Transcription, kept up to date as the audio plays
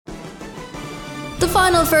The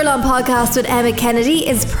Final Furlong podcast with Emma Kennedy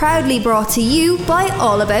is proudly brought to you by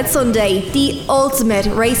All About Sunday, the ultimate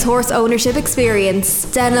racehorse ownership experience.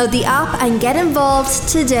 Download the app and get involved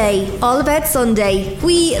today. All About Sunday.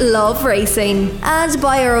 We love racing. And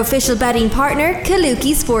by our official betting partner,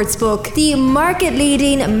 Kaluki Sportsbook, the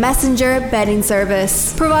market-leading messenger betting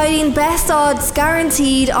service, providing best odds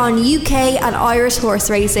guaranteed on UK and Irish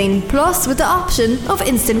horse racing, plus with the option of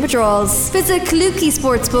instant withdrawals. Visit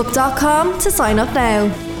kalukisportsbook.com to sign up now.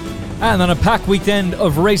 And on a packed weekend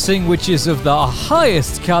of racing, which is of the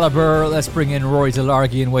highest calibre, let's bring in Rory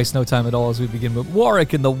Delargy and waste no time at all as we begin with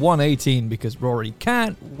Warwick in the 118, because Rory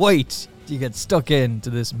can't wait to get stuck into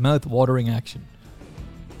this mouth-watering action.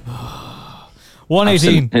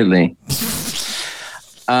 118. Absolutely.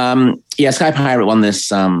 Sky Pirate won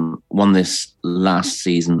this last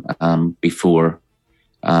season before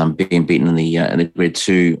being beaten in the Grade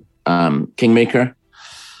 2 Kingmaker.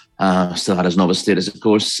 Still had his novice status, of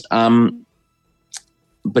course. But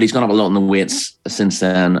he's gone up a lot in the weights since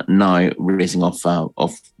then, now racing off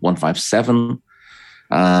 157,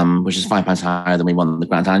 which is £5 higher than we won the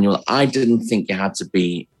Grand Annual. I didn't think you had to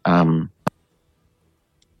be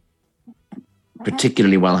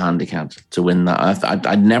particularly well handicapped to win that. I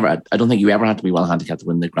don't think you ever had to be well handicapped to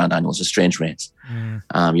win the Grand Annual. It's a strange race.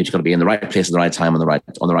 You just got to be in the right place at the right time on the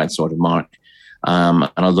right sort of mark. And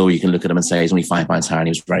although you can look at him and say he's only £5 higher and he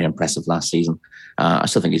was very impressive last season, I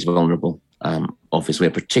still think he's vulnerable off his way,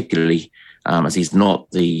 particularly as he's not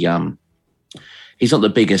the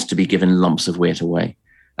biggest to be given lumps of weight away.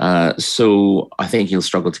 So I think he'll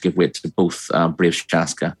struggle to give weight to both Brave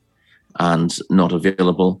Shaska and Not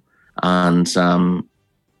Available. And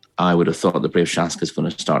I would have thought that Brave Shaska is going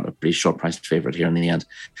to start a pretty short-priced favourite here in the end.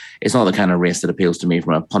 It's not the kind of race that appeals to me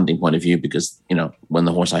from a punting point of view, because when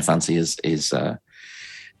the horse I fancy is a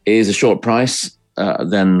short price,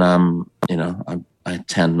 then I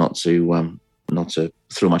tend not to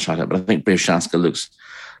throw much at it. But I think Brave Shaska looks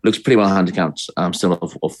pretty well handicapped, still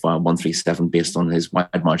of 137 based on his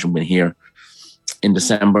wide margin win here in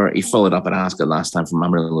December. He followed up at Ascot last time from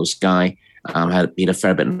Amarillo Sky. He had a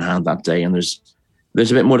fair bit in hand that day, and there's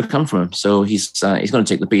a bit more to come from him. So he's going to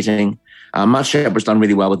take the beating. Matt Shepard's done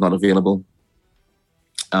really well with Not Available,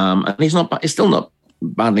 and he's still not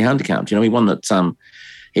badly handicapped. He won at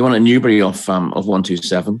Newbury off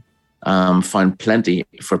 127, found plenty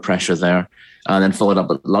for pressure there, and then followed up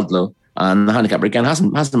at Ludlow. And the handicapper again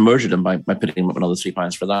hasn't murdered him by putting him up another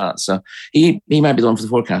 £3 for that. So he might be the one for the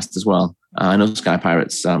forecast as well. I know Sky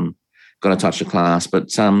Pirates got a touch of class, but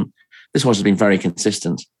this horse has been very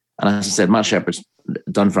consistent. And as I said, Matt Shepard's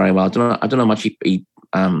done very well. I don't know how much he paid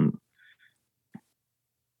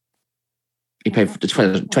for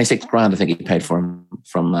 26 grand. I think he paid for him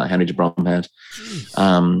from Henry de Bromhead.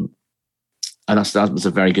 And that was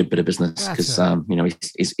a very good bit of business, because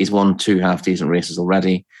he's won 2 half decent races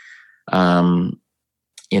already. Tony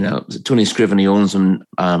Scriven, he owns him,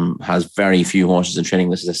 has very few horses in training.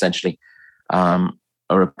 This is essentially a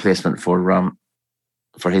replacement for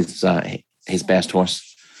his best horse.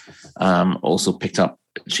 Also picked up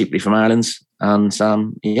cheaply from Ireland's, and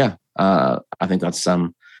I think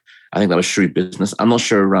that was shrewd business. I'm not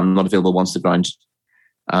sure Not Available wants the ground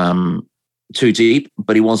too deep,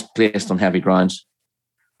 but he was placed on heavy ground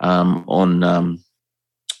on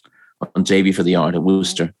Davy for the yard at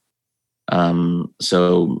Worcester.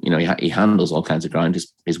 He handles all kinds of ground.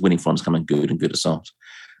 His winning form's coming good and good as soft,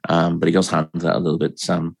 but he does handle that a little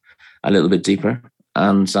bit deeper.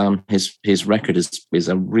 And his record is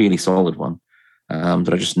a really solid one.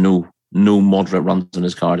 There are just no moderate runs on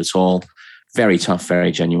his card at all. Very tough,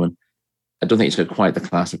 very genuine. I don't think he's got quite the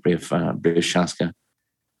class of Brave Shaska,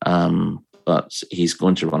 but he's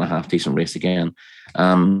going to run a half decent race again.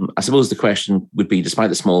 I suppose the question would be, despite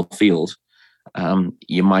the small field,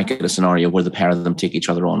 you might get a scenario where the pair of them take each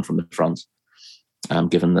other on from the front,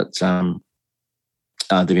 given that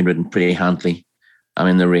they've been ridden pretty handily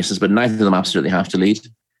in their races, but neither of them absolutely have to lead.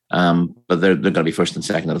 But they're going to be first and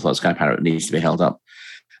second. I thought Sky Pirate needs to be held up.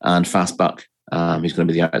 And Fast Buck, who's going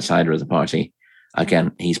to be the outsider of the party,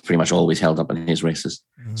 again, he's pretty much always held up in his races.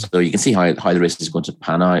 So you can see how the race is going to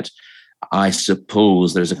pan out. I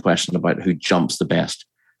suppose there's a question about who jumps the best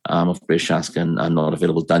of British Shaska and Not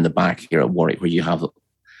Available down the back here at Warwick, where you have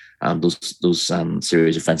those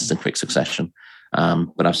series of fences in quick succession.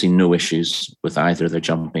 But I've seen no issues with either of their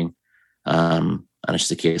jumping. And it's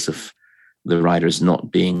just a case of the riders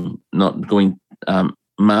not going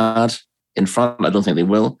mad in front. I don't think they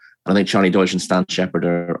will. I think Charlie Deutsch and Stan Shepherd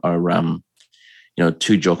are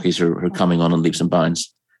 2 jockeys who are coming on leaps and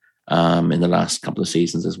bounds in the last couple of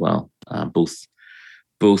seasons as well. Both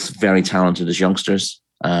very talented as youngsters.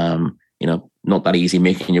 not that easy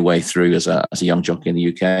making your way through as a young jockey in the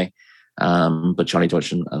UK. But Charlie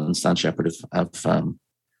Deutsch and Stan Shepherd have done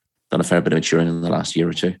a fair bit of maturing in the last year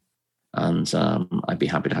or two. And I'd be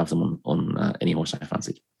happy to have them on any horse I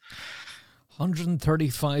fancied.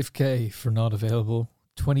 135k for not available,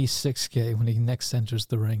 26k when he next enters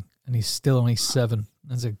the ring, and he's still only 7.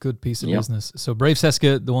 That's a good piece of business. So Brave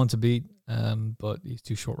Seska, the one to beat, but he's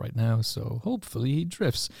too short right now, so hopefully he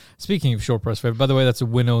drifts. Speaking of short price favorite, by the way, that's a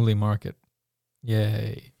win-only market.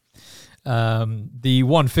 Yay. The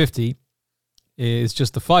 150 is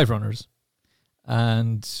just the 5 runners,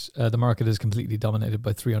 and the market is completely dominated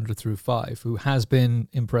by 300 through 5, who has been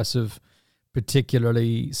impressive,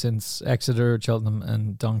 particularly since Exeter, Cheltenham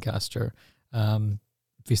and Doncaster.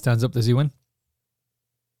 If he stands up, does he win?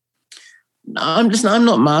 I'm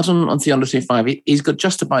not mad on 335. He's got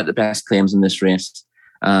just about the best claims in this race,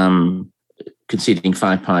 conceding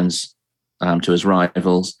 £5 to his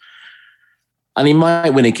rivals. And he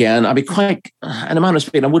might win again. I'd be quite, in a manner of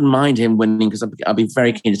speaking, I wouldn't mind him winning, because I'd be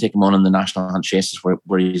very keen to take him on in the National Hunt Chases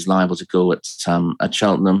where he's liable to go at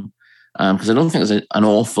Cheltenham. Because I don't think there's an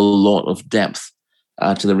awful lot of depth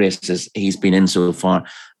to the races he's been in so far.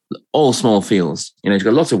 All small fields. He's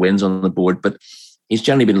got lots of wins on the board, but he's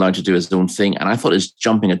generally been allowed to do his own thing. And I thought his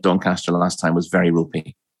jumping at Doncaster last time was very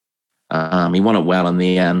ropey. He won it well in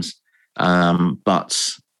the end. But,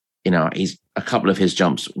 he's a couple of his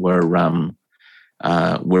jumps were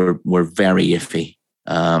very iffy.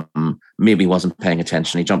 Maybe he wasn't paying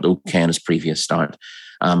attention. He jumped okay in his previous start.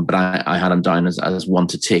 But I had him down as one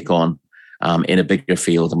to take on in a bigger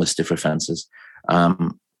field and with stiffer fences.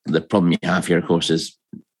 The problem you have here, of course, is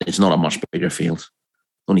it's not a much bigger field.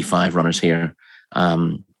 Only 5 runners here.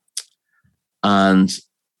 And,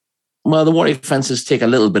 well, the Warwick fences take a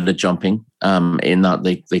little bit of jumping in that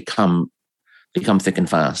they come thick and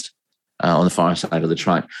fast on the far side of the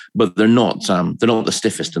track, but they're not the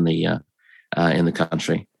stiffest in the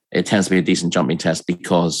country. It tends to be a decent jumping test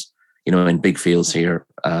because, in big fields here,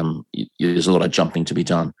 there's a lot of jumping to be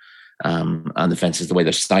done. And the fences, the way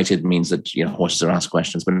they're sighted, means that horses are asked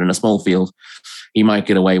questions. But in a small field, he might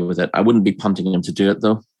get away with it. I wouldn't be punting him to do it,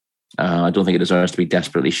 though. I don't think it deserves to be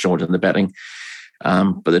desperately short in the betting.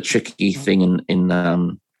 But the tricky thing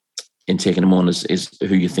in taking him on is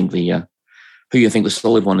who you think the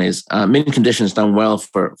solid one is. Mint Condition's done well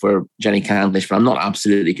for Jenny Candlish, but I'm not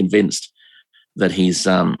absolutely convinced that he's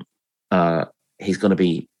going to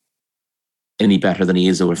be any better than he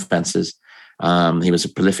is over fences. He was a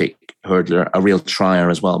prolific hurdler, a real trier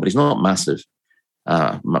as well, but he's not massive.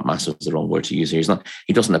 Massive is the wrong word to use here.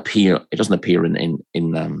 He doesn't appear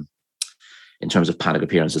in terms of paddock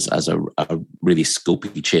appearances as a really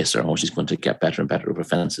scopy chaser. Horse is going to get better and better over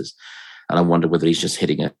fences. And I wonder whether he's just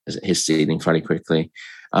hitting his ceiling fairly quickly.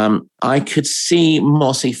 I could see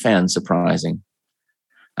Mossy Fen surprising.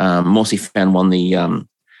 Mossy Fen won the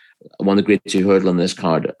Grade 2 hurdle on this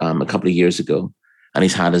card a couple of years ago, and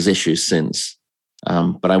he's had his issues since.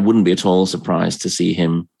 But I wouldn't be at all surprised to see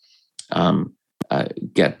him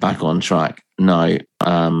get back on track now.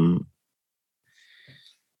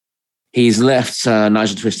 He's left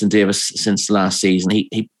Nigel Twiston-Davis since last season.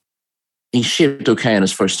 He shaped okay in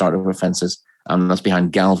his first start over fences, and that's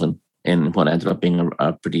behind Galvin in what ended up being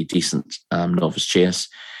a pretty decent novice chase.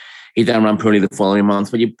 He then ran poorly the following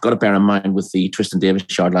month, but you've got to bear in mind with the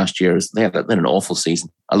Twiston-Davis yard last year, they had an awful season.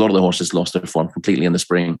 A lot of the horses lost their form completely in the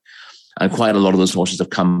spring, and quite a lot of those horses have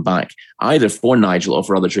come back, either for Nigel or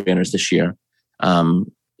for other trainers this year,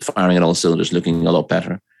 firing at all cylinders, looking a lot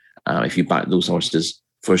better. If you back those horses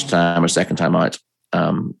first time or second time out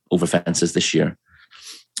over fences this year,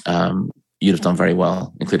 you'd have done very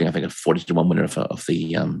well, including, I think, a 40-1 winner of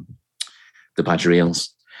the Badger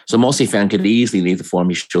Eels. So Mossy Fen could easily leave the form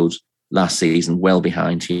he showed last season well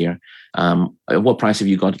behind here. What price have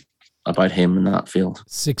you got about him in that field?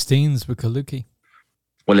 16s with Kaluki.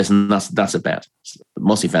 Well, listen, that's a bet.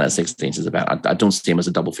 Mossy Fen at 16s is a bet. I don't see him as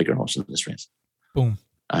a double figure horse in this race. Boom.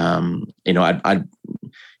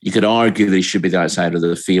 You could argue that he should be the outside of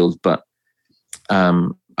the field, but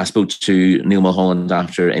I spoke to Neil Mulholland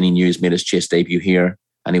after Any News made his chase debut here,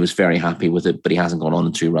 and he was very happy with it, but he hasn't gone on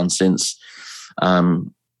in 2 runs since.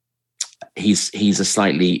 He's a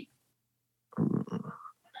slightly...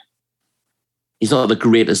 He's not the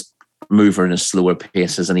greatest mover in his slower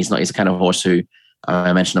paces, and he's the kind of horse who...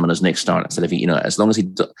 I mentioned him on his next start. I said, as long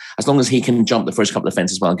as he can jump the first couple of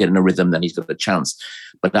fences while getting a rhythm, then he's got a chance.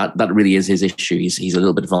 But that really is his issue. He's a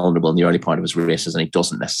little bit vulnerable in the early part of his races, and he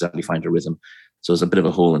doesn't necessarily find a rhythm. So there's a bit of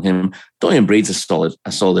a hole in him. Dorian Breed's a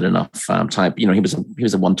solid enough type. He was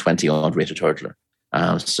a 120 odd rated hurdler,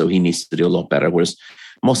 so he needs to do a lot better. Whereas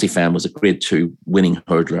Mossy Fen was a Grade 2 winning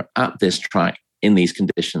hurdler at this track in these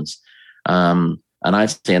conditions. And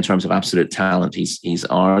I'd say in terms of absolute talent, he's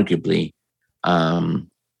arguably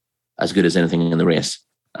as good as anything in the race.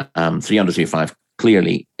 300-305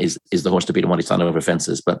 clearly is the horse to beat and what he's done over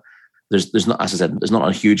fences, but there's not, as I said, there's not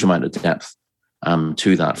a huge amount of depth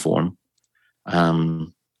to that form.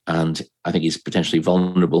 And I think he's potentially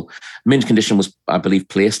vulnerable. Mint Condition was, I believe,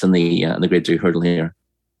 placed in the Grade 2 hurdle here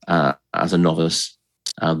as a novice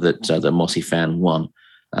that Mossy Fen won.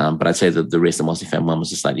 But I'd say that the race that Mossy Fen won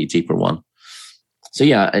was a slightly deeper one. So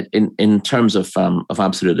yeah, in terms of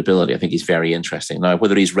absolute ability, I think he's very interesting. Now,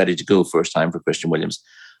 whether he's ready to go first time for Christian Williams,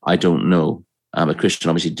 I don't know. But Christian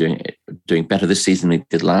obviously doing better this season than he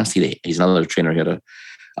did last year. He's another trainer who had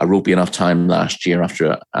a ropey enough time last year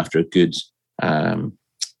after a good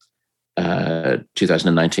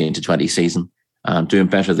 2019 to 20 season. Doing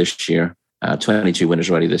better this year. 22 winners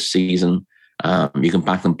already this season. You can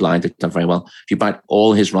back them blind. They've done very well. If you back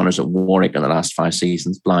all his runners at Warwick in the last 5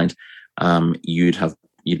 seasons blind, you'd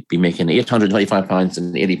be making £825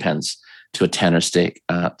 and 80 pence to a tenner stake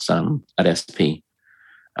at SP.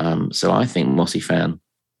 So I think Mossy Fen,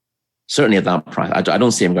 certainly at that price, I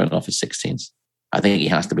don't see him going off his 16s. I think he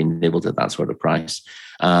has to be nibbled at that sort of price.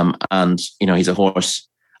 And he's a horse.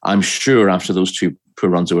 I'm sure after those 2 poor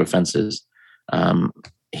runs over fences,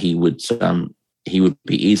 he would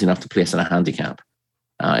be easy enough to place in a handicap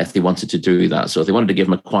if they wanted to do that. So if they wanted to give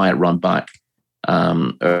him a quiet run back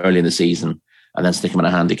early in the season and then stick him in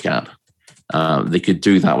a handicap, they could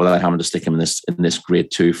do that without having to stick him in this Grade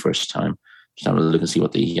 2 first time. Just having a look and see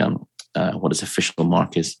what what his official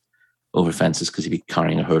mark is over fences, because he'd be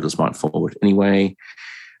carrying a hurdles mark forward. Anyway,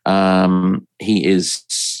 he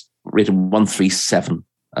is rated 137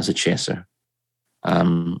 as a chaser.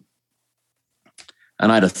 And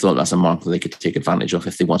I'd have thought that's a mark that they could take advantage of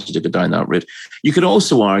if they wanted to go down that route. You could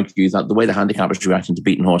also argue that the way the handicappers reacting to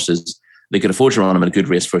beaten horses, they could afford to run him in a good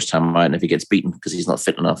race first time out, and if he gets beaten because he's not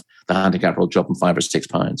fit enough, the handicapper will drop him 5 or 6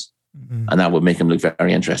 pounds. Mm-hmm. And that would make him look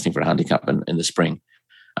very interesting for a handicap in the spring.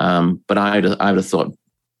 But I would have thought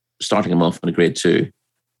starting him off in a Grade 2,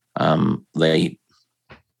 they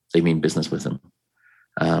mean business with him.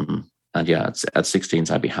 And yeah, at 16s,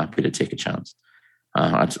 I'd be happy to take a chance.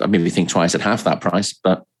 I'd maybe think twice at half that price,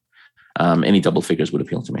 but any double figures would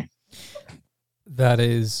appeal to me. That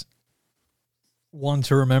is one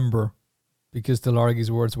to remember, because Delargy's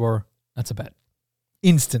words were, that's a bet.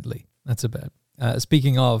 Instantly, that's a bet.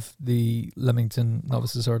 Speaking of the Leamington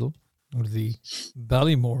Novices Hurdle, or the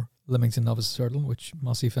Ballymore Leamington Novices Hurdle, which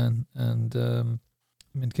Mossy Fen and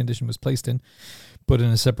Mint Condition was placed in, but in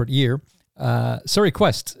a separate year, Surrey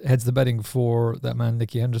Quest heads the betting for that man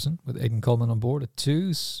Nicky Henderson, with Aidan Coleman on board at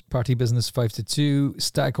 2s, Party Business 5-2,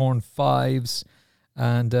 Staghorn 5s,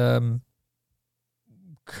 and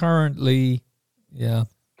currently,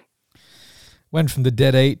 went from the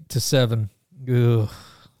dead 8 to 7.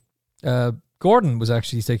 Gordon was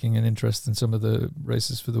actually taking an interest in some of the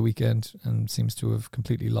races for the weekend and seems to have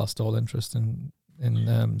completely lost all interest in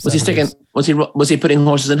was he sticking? Was he putting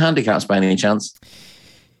horses in handicaps by any chance?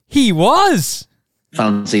 He was.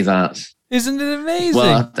 Fancy that! Isn't it amazing?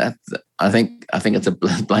 Well, I think it's a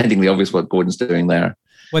blindingly obvious what Gordon's doing there.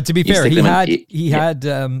 Well, to be fair, he had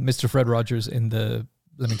Mr. Fred Rogers in the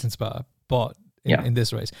Leamington Spa, but in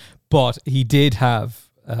this race, but he did have.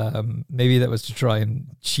 Maybe that was to try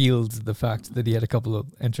and shield the fact that he had a couple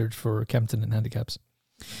of entered for Kempton in handicaps.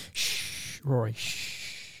 Shh, Rory. Shh.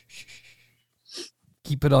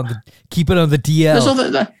 Keep it on the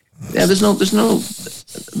DL.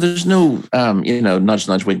 There's no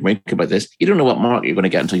nudge wink about this. You don't know what mark you're going to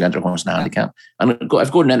get until you enter a horse in a handicap. And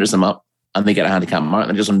if Gordon enters them up and they get a handicap mark,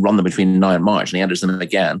 and he doesn't run them between now and March, and he enters them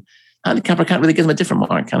again, handicapper can't really give them a different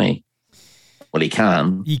mark, can he? Well, he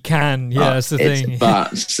can. He can. Yeah, that's the thing.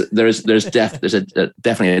 But there's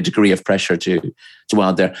definitely a degree of pressure to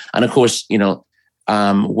out there. And of course, when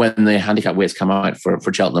the handicap weights come out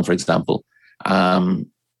for Cheltenham, for example, when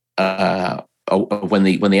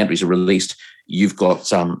the entries are released, you've got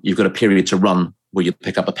a period to run where you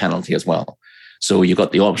pick up a penalty as well. So you've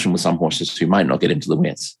got the option with some horses who might not get into the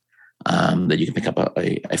weights, that you can pick up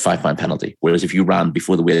a £5 penalty. Whereas if you ran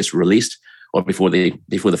before the weights were released, or before the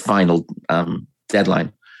final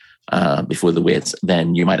deadline, before the weights,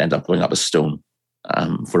 then you might end up going up a stone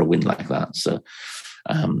for a win like that. So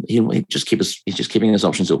he's just keeping his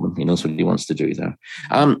options open. He knows what he wants to do there.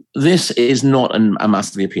 This is not a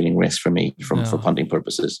massively appealing race for me for punting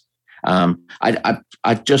purposes. I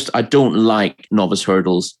don't like novice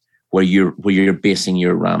hurdles where you're basing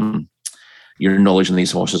your knowledge on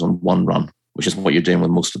these horses on one run, which is what you're doing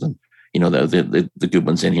with most of them. The good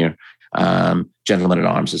ones in here. Gentleman at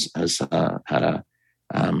Arms has had a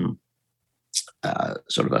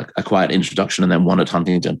sort of a quiet introduction, and then won at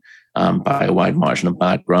Huntingdon by a wide margin of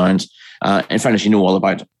bad ground. In fairness, all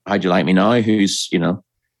about How Do You Like Me Now, who's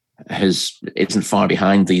isn't far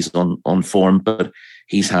behind these on form, but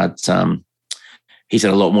he's had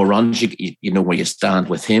a lot more runs. You know where you stand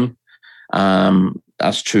with him.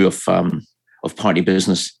 That's true of Party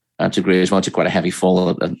Business to a degree as well. Took quite a heavy fall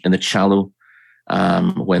in the Shallow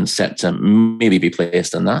when set to maybe be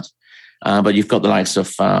placed in that. But you've got the likes of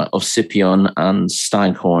Scipion and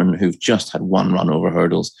Staghorn, who've just had one run over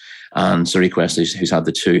hurdles, and Sir Request, who's had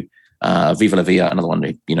the two. Viva La Via, another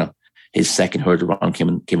one, his second hurdle run came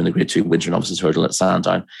in the Grade 2 Winter Novices hurdle at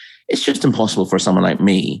Sandown. It's just impossible for someone like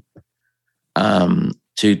me to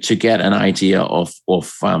get an idea of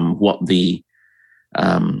what the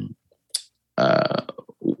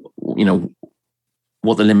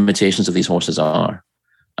what the limitations of these horses are,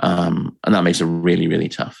 and that makes it really, really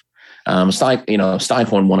tough.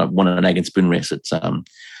 Staghorn won an egg and spoon race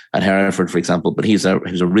at Hereford, for example, but he's a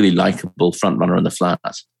really likable front runner in the flat,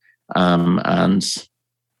 and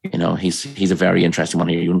he's a very interesting one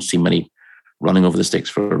here. You don't see many running over the sticks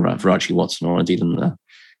for Archie Watson, or indeed in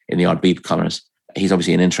the Ardbeg colours. He's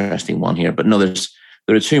obviously an interesting one here, but no, there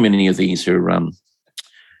are too many of these who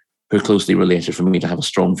are closely related for me to have a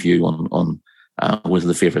strong view on whether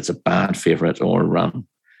the favourite's a bad favourite or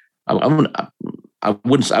I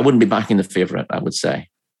wouldn't be backing the favourite. I would say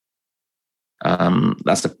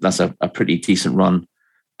that's a pretty decent run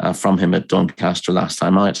from him at Doncaster last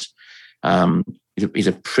time out. He's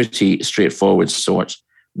a pretty straightforward sort,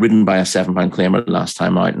 ridden by a 7-pound claimer last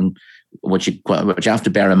time out, and what you have to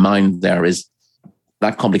bear in mind there is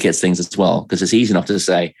that complicates things as well, because it's easy enough to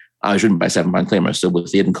say I was ridden by a 7-pound claimer, so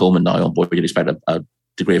with Aidan Coleman now on board, you'd expect a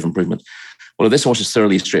degree of improvement. Well, if this horse is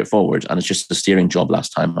thoroughly straightforward and it's just a steering job last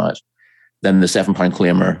time out, then the 7-pound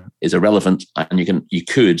claimer is irrelevant, and you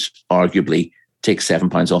could arguably take 7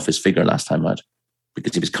 pounds off his figure last time out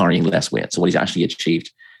because he was carrying less weight. So what he's actually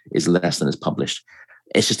achieved is less than is published.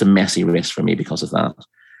 It's just a messy race for me because of that.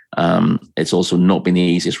 It's also not been the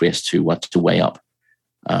easiest race to weigh up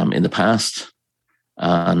in the past,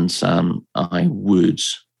 and I would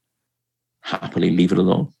happily leave it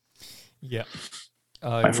alone. Yeah,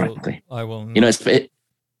 frankly, I will.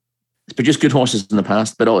 It's produced good horses in the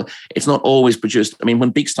past, but it's not always produced. I mean,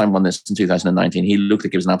 when Beekstein won this in 2019, he looked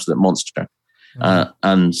like he was an absolute monster. Mm-hmm.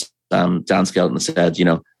 And Dan Skelton said,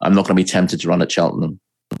 I'm not going to be tempted to run at Cheltenham.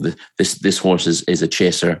 This horse is a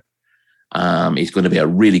chaser. He's going to be a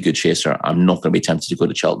really good chaser. I'm not going to be tempted to go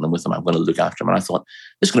to Cheltenham with him. I'm going to look after him. And I thought,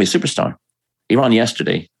 this is going to be a superstar. He ran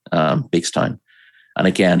yesterday, Beekstein. And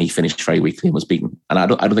again, he finished very weakly and was beaten. And I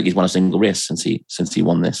don't think he's won a single race since he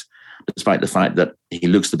won this, despite the fact that he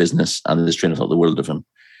looks the business and his trainer thought the world of him.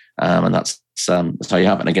 And that's how you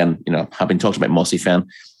have it. And again, having talked about Mossy Fen,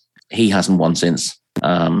 he hasn't won since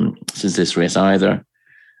this race either.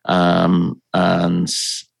 Whereas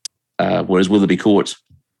Willoughby Court,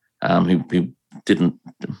 who didn't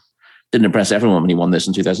impress everyone when he won this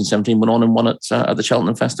in 2017, went on and won it at the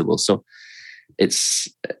Cheltenham Festival. So it's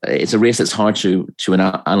a race that's hard to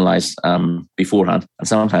analyse beforehand, and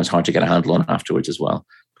sometimes hard to get a handle on afterwards as well,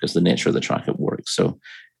 because of the nature of the track at Warwick. So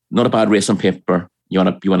not a bad race on paper. You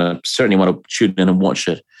certainly want to tune in and watch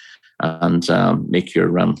it, and make your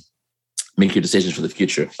decisions for the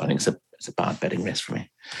future. I think it's a bad betting race for me.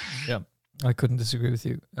 Yeah, I couldn't disagree with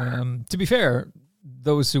you. To be fair,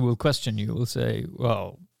 those who will question you will say,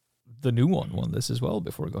 well, the new one won this as well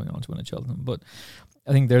before going on to win at Cheltenham. But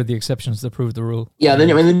I think they're the exceptions that prove the rule. Yeah,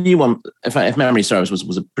 the new one, if memory serves,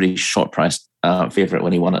 was a pretty short priced favourite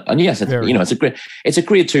when he won it. And yes, it's a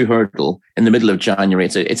grade 2 hurdle in the middle of January.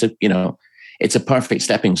 It's a perfect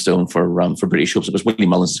stepping stone for British hopes, because Willie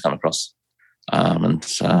Mullins has come across and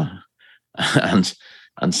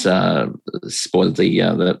spoiled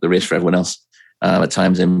the race for everyone else at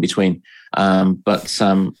times in between.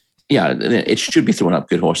 It should be throwing up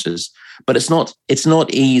good horses, but it's not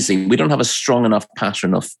easy. We don't have a strong enough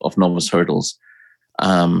pattern of novice hurdles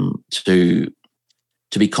to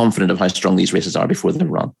be confident of how strong these races are before they're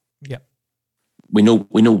run. Yeah, we know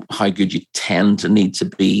how good you tend to need to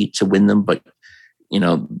be to win them, but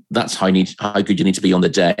that's how good you need to be on the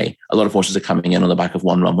day. A lot of horses are coming in on the back of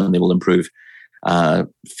one run when they will improve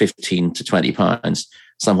 15 to 20 pounds.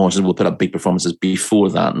 Some horses will put up big performances before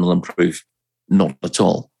that and they'll improve not at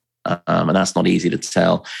all. And that's not easy to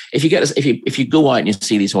tell. If you go out and you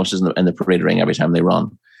see these horses in the parade ring every time they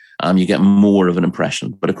run, you get more of an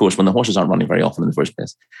impression. But of course, when the horses aren't running very often in the first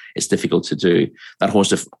place, it's difficult to do. That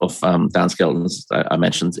horse of Dan Skelton's I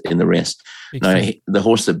mentioned in the race. The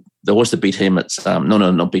horse that beat him at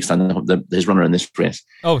not Big Stand, his runner in this race.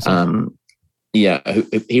 Oh, sorry. He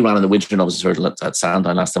ran in the Winter Novices Hurdle at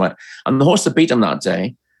Sandown last time out, and the horse that beat him that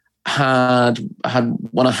day had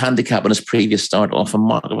won a handicap in his previous start off a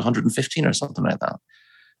mark of 115 or something like that.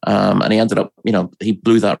 And he ended up, he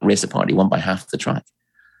blew that race apart. He won by half the track.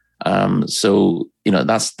 So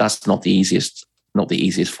that's not the easiest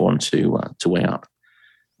form to weigh up.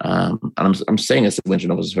 And I'm saying it's the Winter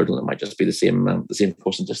Novices Hurdle. It might just be the same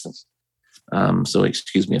course and distance. So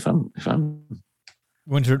excuse me if I'm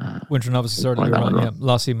Winter Novices Hurdle. You're right. Yeah,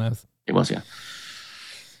 Lossy Mouth. It was, yeah.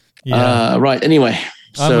 Yeah. Right. Anyway,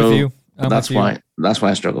 I'm with you. That's why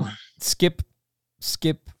I struggle. Skip.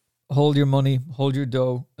 Hold your money, hold your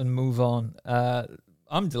dough, and move on.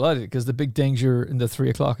 I'm delighted because the big danger in the 3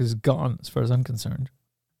 o'clock is gone, as far as I'm concerned.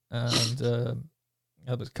 And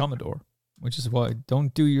that was Commodore, which is why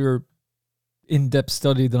don't do your in-depth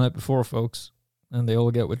study the night before, folks, and they all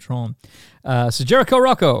get withdrawn. So Jericho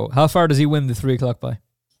Rocco, how far does he win the 3 o'clock by?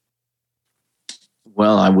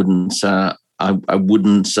 Well, I wouldn't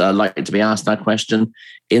like to be asked that question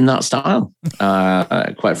in that style,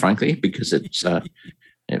 quite frankly, because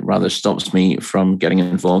it rather stops me from getting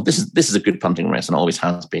involved. This is a good punting race, and always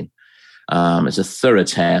has been. It's a thorough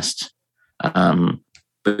test,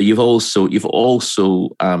 but you've also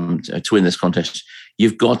to win this contest,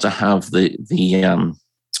 you've got to have the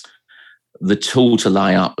tool to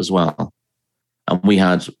lie up as well. And we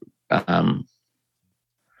had a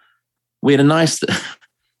nice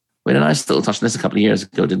little touch on this a couple of years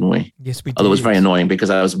ago, didn't we? Yes, we did. Although it was very annoying because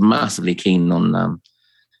I was massively keen on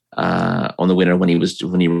the winner when he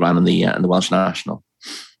ran in the Welsh National,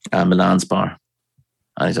 Milan's Bar,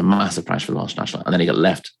 and he's a massive price for the Welsh National. And then he got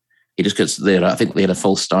left. He just gets there. I think they had a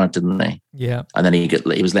false start, didn't they? Yeah. And then he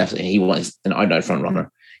was left. He was an out front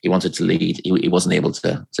runner. He wanted to lead. He wasn't able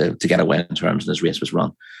to get away in terms, and his race was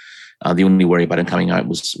run. The only worry about him coming out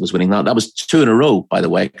was winning that. That was 2 in a row, by the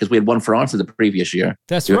way, because we had won for Arthur the previous year.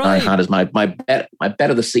 That's right. I had as my bet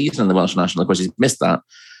of the season in the Welsh National. Of course, he's missed that,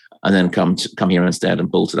 and then come here instead and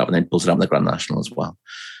bolted up, and then bolted up in the Grand National as well.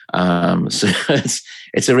 So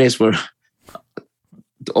it's a race where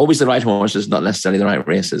always the right horse is not necessarily the right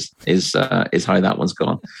races. Is how that one's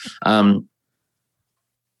gone.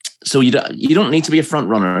 So you don't need to be a front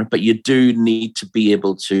runner, but you do need to be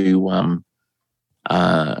able to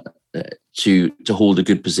hold a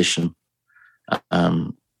good position,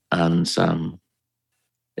 and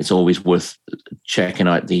it's always worth checking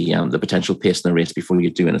out the potential pace in the race before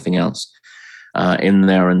you do anything else in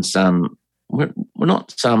there. And we're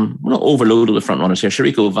not overloaded with front runners here.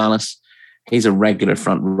 Chirico Vallis, he's a regular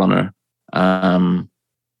front runner, and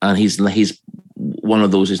he's one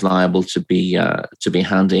of those who's liable to be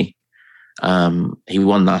handy. He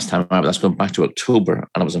won last time out. That's going back to October,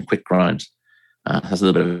 and it was on quick ground. That's a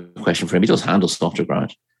little bit of a question for him. He does handle softer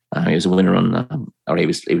ground. He was a winner he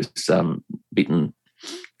was beaten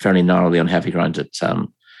fairly narrowly on heavy ground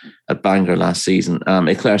at Bangor last season.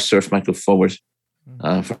 Eclair Surf might go forward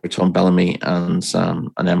for Tom Bellamy and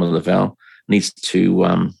Emma Lavelle. Needs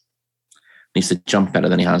to jump better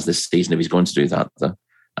than he has this season if he's going to do that.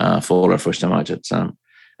 Fowler first time out at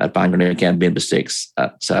Bangor, and again made mistakes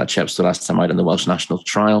at Chepstow last time out in the Welsh National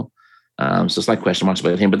Trial. So it's like question marks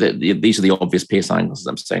about him, but these are the obvious pace angles, as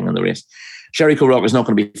I'm saying, in the race. Jericho Rock is not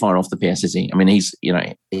going to be far off the pace, is he? I mean, he's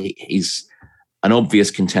an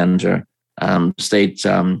obvious contender. Stayed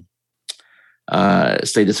the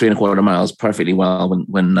 3.25 miles perfectly well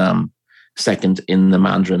when second in the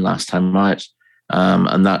Mandarin last time out,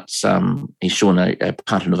 and that's he's shown a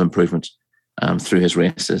pattern of improvement through his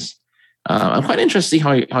races. I'm quite interested to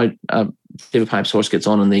see how David Pipe's horse gets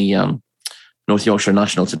on in the North Yorkshire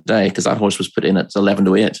National today, because that horse was put in at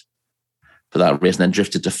 11-8 for that race, and then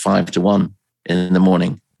drifted to 5-1 in the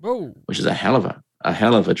morning. Whoa. Which is a hell of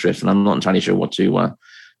a drift, and I'm not entirely sure what to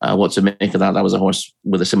make of that. That was a horse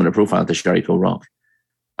with a similar profile to Jericho Rock.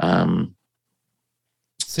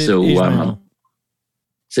 City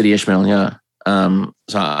Ishmael, yeah. So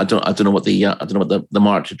I don't know what the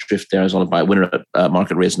marked drift there is all about. Winner at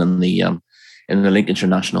market racing in the Lincolnshire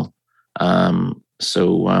National.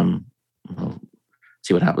 We'll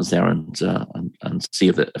see what happens there, and see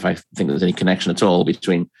if I think there's any connection at all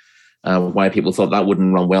between why people thought that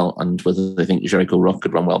wouldn't run well and whether they think Jericho Rock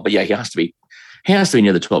could run well. But yeah, he has to be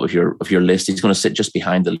near the top of your list. He's going to sit just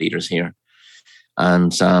behind the leaders here,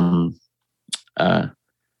 and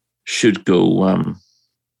should go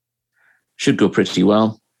pretty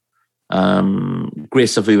well.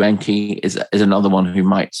 Grace Savu-Enki is another one who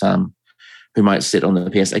might sit on the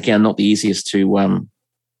pace. Again, not the easiest to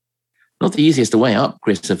weigh up.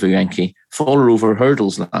 Grace Savu-Enki, faller over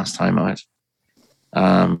hurdles last time out,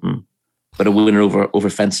 but a winner over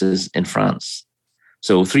fences in France.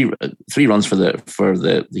 So three runs for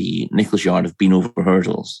the Nicholas Yard have been over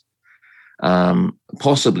hurdles,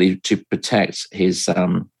 possibly to protect his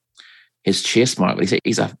chase mark.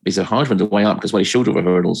 He's a hard one to weigh up because what he showed over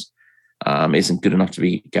hurdles isn't good enough to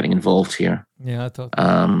be getting involved here. Yeah, I thought.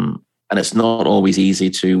 And it's not always easy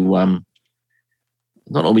to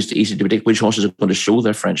predict which horses are going to show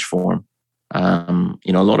their French form. A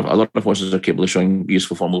lot of horses are capable of showing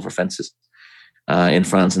useful form over fences in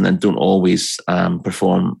France, and then don't always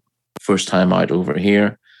perform first time out over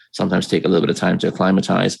here. Sometimes take a little bit of time to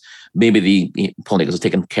acclimatise. Maybe the Paul Nicholls has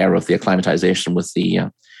taken care of the acclimatisation with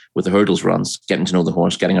the hurdles runs, getting to know the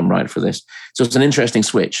horse, getting him right for this. So it's an interesting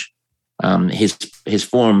switch. His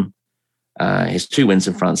form, his 2 wins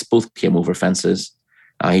in France, both came over fences.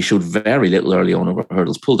 He showed very little early on over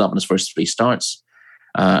hurdles, pulled up in his first 3 starts,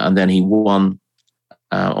 and then he won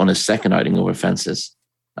on his second outing over fences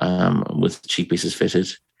with cheek pieces fitted,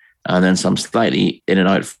 and then some slightly in and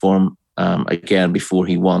out form again before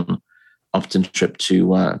he won Upton trip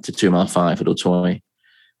to 2 Mile 5 at Auteuil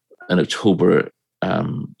in October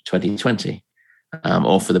 2020.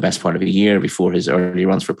 Off for the best part of a year before his early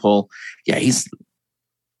runs for Paul. Yeah,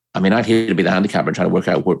 I'd hate to be the handicapper and try to work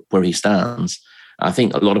out where he stands. I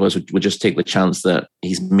think a lot of us would just take the chance that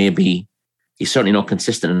he's certainly not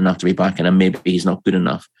consistent enough to be back in, and maybe he's not good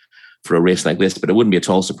enough for a race like this. But it wouldn't be at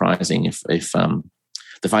all surprising if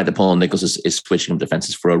the fact that Paul Nicholls is switching him to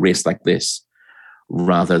fences for a race like this,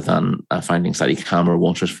 rather than finding slightly calmer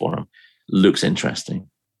waters for him, looks interesting.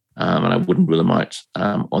 And I wouldn't rule him out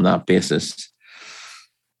on that basis.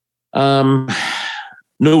 No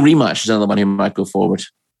Rematch is another one who might go forward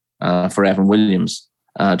for Evan Williams.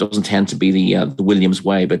 Doesn't tend to be the Williams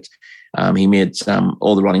way, but he made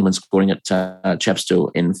all the running when scoring at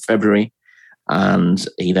Chepstow in February, and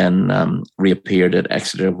he then reappeared at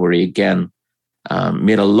Exeter, where he again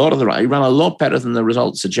made a lot of the run. He ran a lot better than the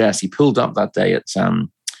results suggest. He pulled up that day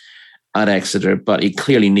at Exeter, but he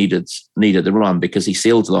clearly needed the run because he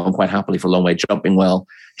sailed along quite happily for a long way, jumping well,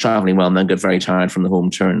 travelling well, and then got very tired from the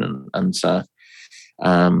home turn and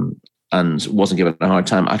wasn't given a hard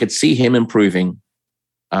time. I could see him improving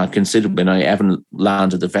considerably. Now, Evan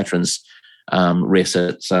landed the veterans race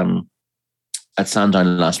at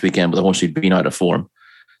Sandown last weekend with a horse who'd been out of form.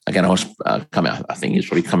 Again, a horse I think he's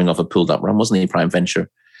probably coming off a pulled up run, wasn't he? Prime Venture,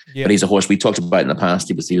 yeah. But he's a horse we talked about in the past.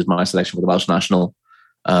 He was my selection for the Welsh National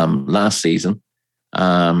last season,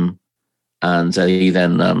 and he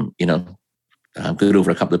then good over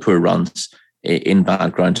a couple of poor runs in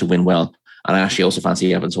bad ground to win well. And I actually also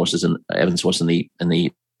fancy Evans' horse in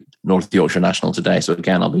the North Yorkshire National today. So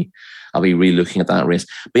again, I'll be really looking at that race.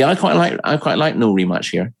 But yeah, I quite like No Rematch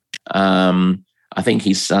here. I think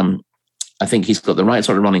he's got the right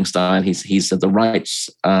sort of running style. He's at the right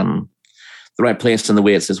place in the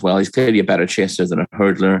weights as well. He's clearly a better chaser than a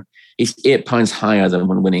hurdler. He's 8 pounds higher than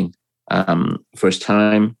when winning first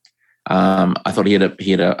time. I thought he had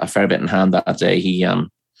a fair bit in hand that day. He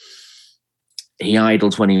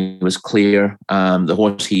idled when he was clear. The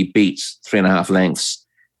horse he beat 3.5 lengths.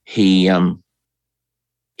 He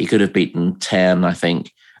could have beaten 10, I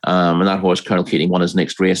think. And that horse, Colonel Keating, won his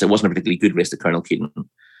next race. It wasn't a particularly good race that Colonel Keating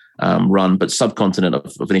run, but Subcontinent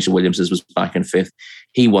of Venetia Williams's was back in 5th.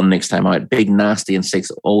 He won next time out. Big Nasty in 6th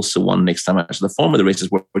also won next time out. So the form of the races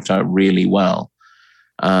worked out really well.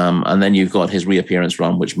 And then you've got his reappearance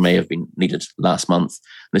run, which may have been needed last month.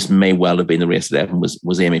 This may well have been the race that Evan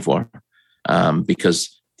was aiming for,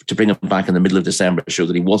 because to bring him back in the middle of December showed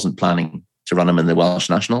that he wasn't planning to run him in the Welsh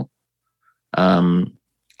National. And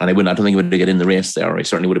I don't think he would get in the race there, or he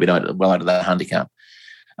certainly would have been well out of that handicap.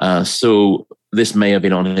 So this may have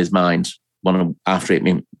been on his mind after it. I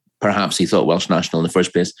mean, perhaps he thought Welsh National in the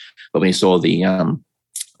first place, but when he saw the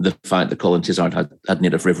fact that Colin Tizard had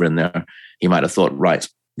Native River in there, he might have thought, right,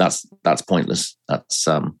 that's pointless. That's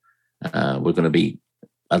we're going to be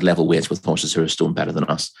at level weights with horses who are stone better than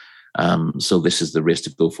us. So this is the race to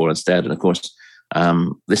go for instead. And of course,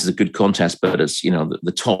 this is a good contest, but it's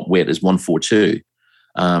the top weight is 142.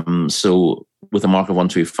 So with a mark of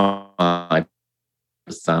 125,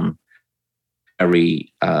 with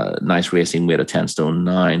very nice racing weight of 10 stone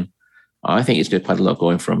 9, I think he's got quite a lot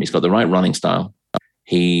going for him. He's got the right running style.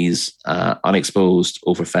 He's unexposed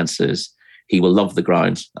over fences. He will love the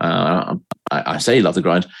ground. I say love the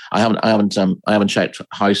ground. I haven't checked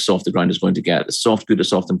how soft the ground is going to get. It's soft, good or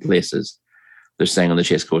soft in places. they're saying on the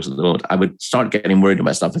chase course at the moment. I would start getting worried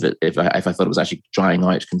about stuff if I thought it was actually drying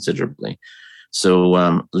out considerably.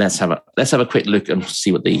 So let's have a quick look and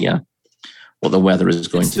see what the weather is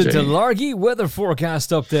going to do. It's the Delargy weather forecast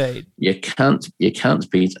update. You can't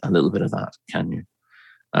beat a little bit of that, can you?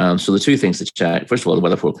 So the two things to check: first of all, the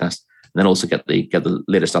weather forecast, and then also get the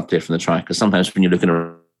latest update from the track. Because sometimes when you're looking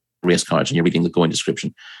at race cards and you're reading the going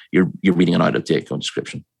description, you're reading an out of date going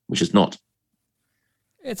description, which is not.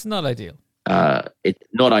 It's not ideal. It's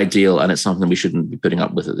not ideal, and it's something we shouldn't be putting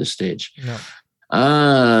up with at this stage. No.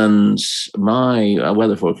 And my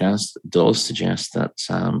weather forecast does suggest that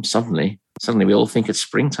suddenly we all think it's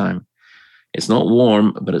springtime. It's not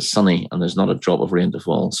warm, but it's sunny, and there's not a drop of rain to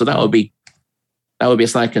fall. So that would be a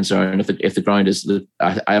slight concern if the ground is.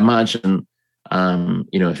 I imagine,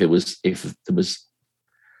 if there was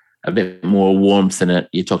a bit more warmth in it,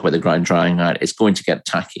 you talk about the ground drying out. It's going to get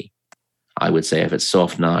tacky. I would say if it's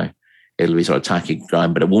soft now, it'll be sort of tacky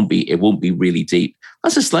ground, but it won't be really deep.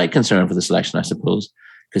 That's a slight concern for the selection, I suppose,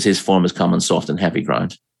 because his form has come on soft and heavy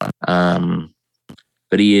ground.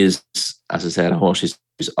 But he is, as I said, a horse who's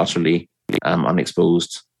utterly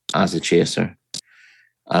unexposed as a chaser.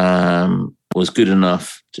 Was good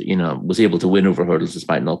enough to, was able to win over hurdles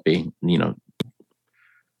despite not being,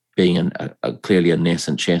 being clearly a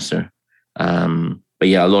nascent chaser. But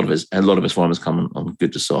yeah, a lot of his form has come on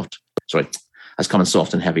good to soft. Sorry, has come on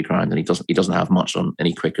soft and heavy ground, and he doesn't have much on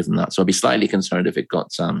any quicker than that. So I'd be slightly concerned if it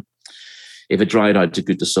dried out to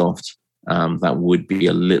good to soft. That would be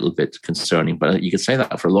a little bit concerning. But you could say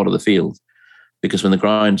that for a lot of the field, because when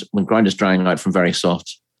ground is drying out from very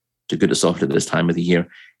soft to good to soft at this time of the year,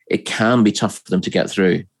 it can be tough for them to get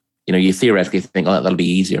through. You theoretically think, that'll be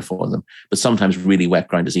easier for them, but sometimes really wet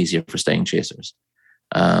ground is easier for staying chasers.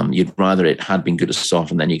 You'd rather it had been good to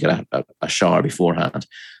soft and then you get a shower beforehand,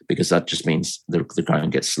 because that just means the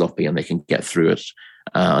ground gets sloppy and they can get through it.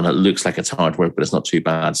 And it looks like it's hard work, but it's not too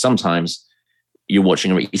bad. Sometimes you're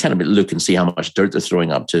watching, you tend to look and see how much dirt they're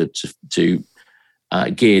throwing up to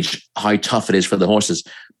gauge how tough it is for the horses.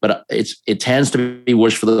 But it tends to be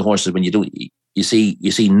worse for the horses when you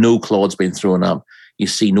see no clods being thrown up. You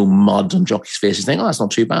see no mud on jockeys' faces. You think, that's not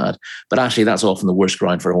too bad. But actually, that's often the worst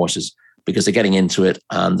ground for horses, because they're getting into it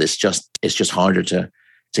and it's just harder to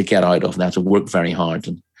get out of. And they have to work very hard,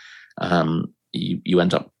 and you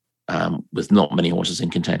end up with not many horses in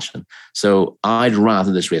contention. So I'd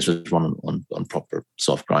rather this race was run on proper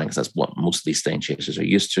soft ground, because that's what most of these staying chasers are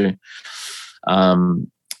used to. And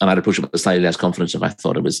I'd approach it with slightly less confidence if I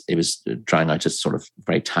thought it was drying out to sort of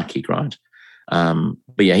very tacky ground.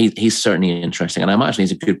 But yeah, he's certainly interesting, and I imagine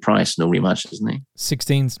he's a good price. No rematch, isn't he?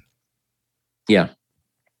 16s. Yeah.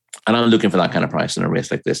 And I'm looking for that kind of price in a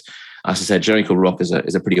race like this. As I said, Jericho Rock is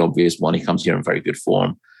a pretty obvious one. He comes here in very good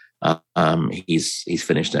form. He's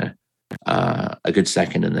finished a good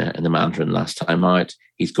second in the Mandarin last time out.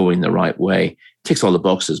 He's going the right way. Ticks all the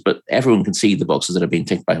boxes, but everyone can see the boxes that have been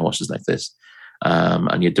ticked by horses like this.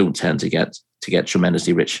 And you don't tend to get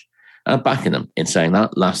tremendously rich back in them. In saying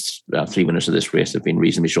that, last three winners of this race have been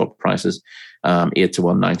reasonably short prices: 8-1,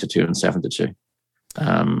 9-2, and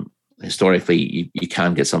 7-2. Historically, you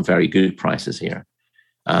can get some very good prices here.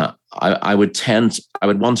 I would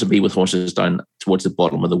want to be with horses down towards the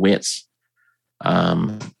bottom of the weights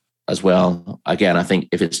as well. Again, I think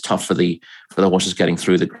if it's tough for the horses getting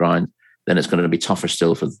through the ground, then it's going to be tougher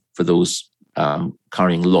still for those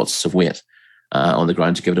carrying lots of weight on the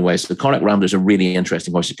ground to give it away. So the Connacht Rambler is a really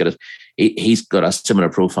interesting horse. He's got a similar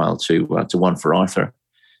profile to One for Arthur.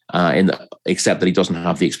 Except that he doesn't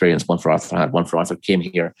have the experience One for Arthur had. One for Arthur came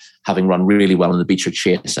here having run really well in the Beecher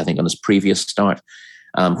Chase, I think, on his previous start.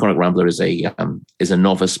 Connacht Rambler is a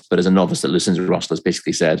novice, but as a novice that Lucinda Russell has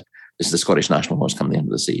basically said, this is the Scottish national horse come the end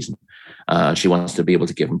of the season. She wants to be able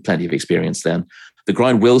to give him plenty of experience then. The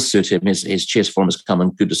ground will suit him. His chase form has come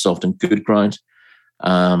on good to soft and good ground.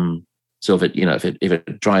 So if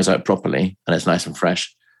it dries out properly and it's nice and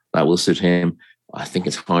fresh, that will suit him. I think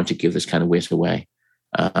it's hard to give this kind of weight away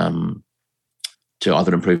to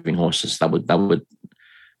other improving horses. That would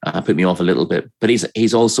put me off a little bit. But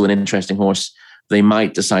he's also an interesting horse. They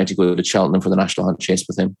might decide to go to Cheltenham for the National Hunt Chase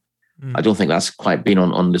with him. I don't think that's quite been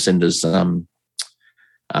on Lucinda's.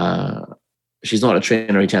 She's not a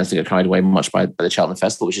trainer who tends to get carried away much by the Cheltenham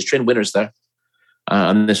Festival, which is trained winners there.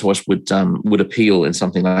 And this horse would appeal in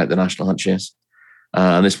something like the National Hunt Chase.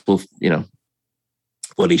 And this will,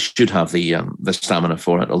 he should have the stamina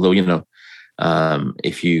for it. Although,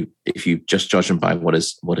 if you just judge him by what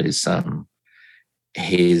is his sire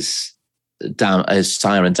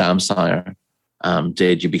and dam sire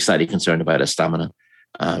did, you'd be slightly concerned about his stamina.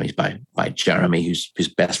 He's by Jeremy,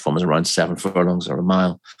 whose best form is around 7 furlongs or a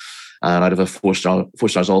mile. And out of a four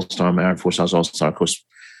stars all-star mare, 4 stars all-star, of course,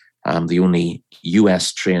 the only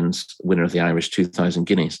US trained winner of the Irish 2,000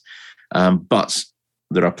 guineas. But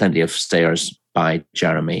there are plenty of stayers by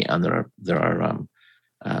Jeremy, and there are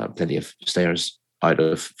plenty of stayers out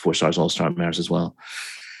of 4 stars all-star mares as well.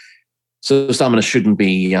 So stamina shouldn't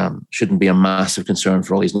be a massive concern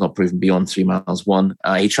for all. He's not proven beyond 3 miles one.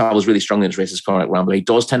 He travels really strongly in his races, Cormac Rambler. He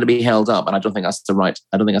does tend to be held up, and I don't think that's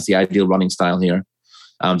the ideal running style here.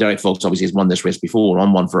 Derek Fox obviously has won this race before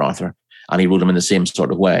on One for Arthur, and he rode him in the same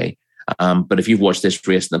sort of way. But if you've watched this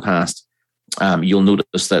race in the past, you'll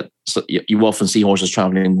notice that you often see horses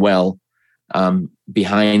traveling well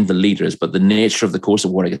behind the leaders, but the nature of the course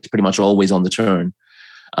of Warwick is pretty much always on the turn,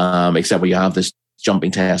 except where you have this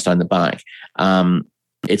jumping test down the back.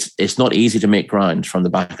 It's not easy to make ground from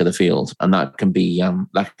the back of the field, and that can be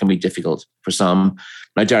difficult for some.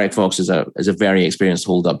 Now, Derek Fox is a very experienced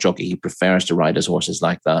hold-up jockey. He prefers to ride his horses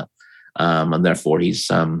like that, and therefore he's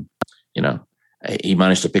he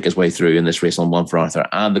managed to pick his way through in this race on One for Arthur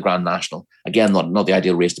and the Grand National. Again, not the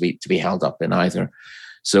ideal race to be held up in either.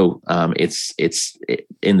 So it's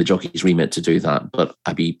in the jockey's remit to do that. But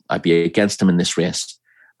I'd be against him in this race.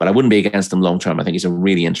 But I wouldn't be against him long term. I think he's a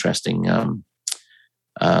really interesting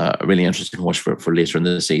horse for later in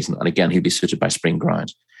the season. And again, he'll be suited by spring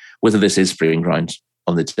ground. Whether this is spring ground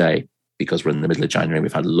on the day, because we're in the middle of January,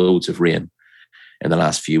 we've had loads of rain in the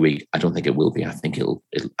last few weeks. I don't think it will be. I think it'll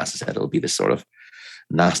as I said, it'll be this sort of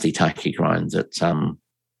nasty, tacky ground that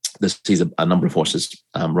sees a number of horses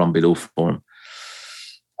run below form.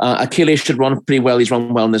 Achilles should run pretty well. He's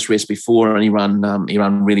run well in this race before, and he ran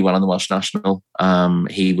really well on the Welsh National.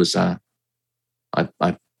 He was I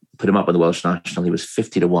put him up on the Welsh National. He was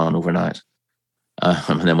 50-1 overnight,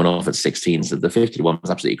 and then went off at 16. So the 50-1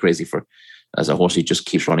 was absolutely crazy as a horse. He just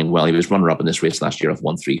keeps running well. He was runner up in this race last year of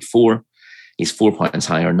 134. He's 4 points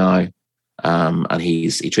higher now, and he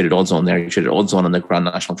traded odds on there. He traded odds on in the Grand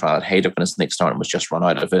National trial at Haydock in his next start and was just run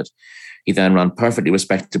out of it. He then ran perfectly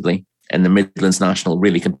respectably in the Midlands National,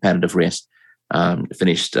 really competitive race.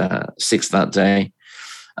 Finished 6th that day.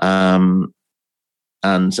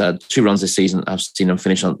 And 2 runs this season, I've seen him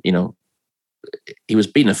finish on, he was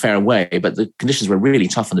beaten a fair way, but the conditions were really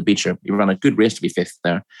tough on the Beecher. He ran a good race to be 5th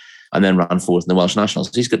there, and then ran 4th in the Welsh National.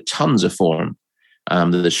 So he's got tons of form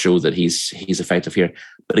that show that he's effective here.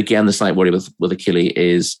 But again, the slight worry with Achilles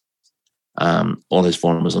is all his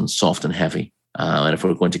form was on soft and heavy. And if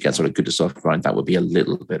we're going to get sort of good to soft ground, that would be a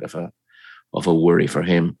little bit of a worry for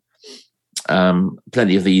him.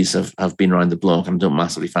 Plenty of these have been around the block, and I don't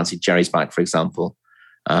massively fancy Jerry's Back, for example.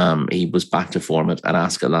 He was back to form at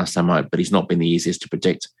Ascot last time out, but he's not been the easiest to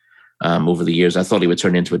predict over the years. I thought he would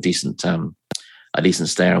turn into a decent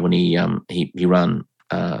stayer when he ran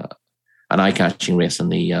an eye-catching race in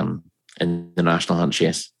the National Hunt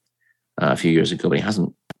Chase a few years ago, but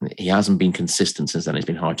he hasn't been consistent since then. It's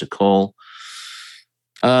been hard to call.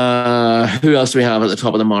 Who else do we have at the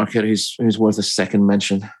top of the market who's worth a second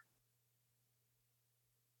mention?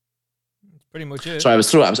 Pretty much it. Sorry,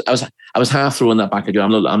 I was half throwing that back at you.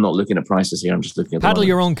 I'm not looking at prices here. I'm just looking at Paddle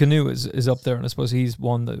Your Own Canoe is up there, and I suppose he's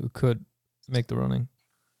one that could make the running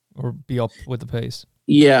or be up with the pace.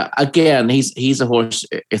 Yeah, again, he's a horse.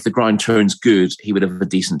 If the ground turns good, he would have a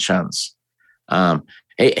decent chance.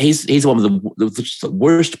 He's one of the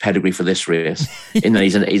worst pedigree for this race in that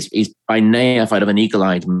he's by naif out of an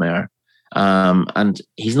eagle-eyed mare, and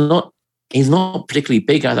he's not particularly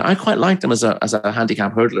big either. I quite liked him as a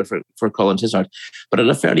handicap hurdler for Colin Tizard, but at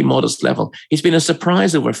a fairly modest level. He's been a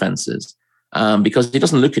surprise over fences because he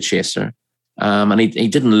doesn't look a chaser, and he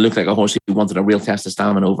didn't look like a horse who wanted a real test of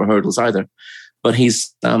stamina over hurdles either. But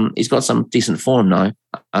he's got some decent form now.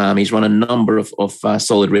 He's run a number of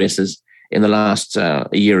solid races in the last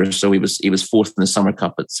year or so. He was 4th in the Summer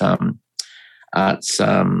Cup at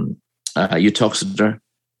Uttoxeter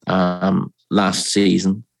last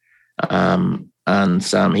season, and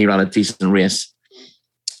he ran a decent race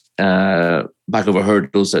back over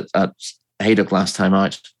hurdles at Haydock last time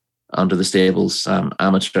out under the stables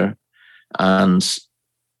amateur, and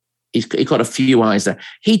he got a few eyes there.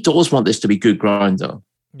 He does want this to be good ground though.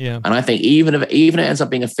 Yeah, and I think even if it ends up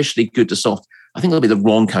being officially good to soft, I think it'll be the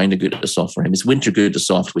wrong kind of good to soft for him. It's winter good to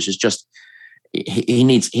soft, which is just he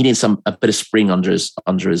needs a bit of spring under his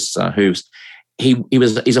hooves.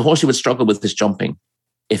 He's a horse who would struggle with his jumping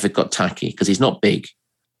if it got tacky because he's not big.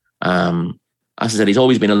 As I said, he's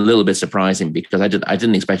always been a little bit surprising because I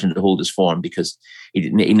didn't expect him to hold his form because he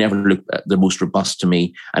never looked the most robust to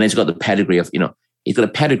me, and he's got the pedigree of he's got a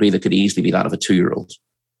pedigree that could easily be that of a 2-year-old.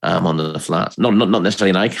 On the flat, not necessarily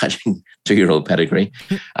an eye-catching 2-year-old pedigree,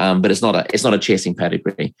 but it's not a chasing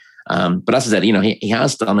pedigree. But as I said, he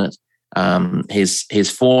has done it.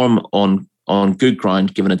 His form on good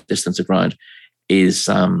ground, given a distance of ground, is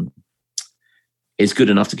good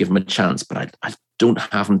enough to give him a chance. But I don't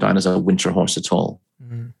have him down as a winter horse at all.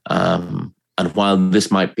 And while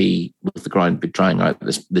this might be, with the ground drying out,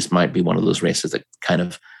 this might be one of those races that kind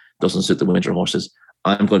of doesn't suit the winter horses.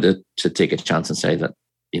 I'm going to take a chance and say that,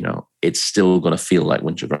 it's still going to feel like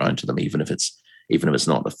winter ground to them, even if it's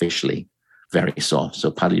not officially very soft.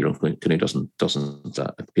 So Paddy Canoe doesn't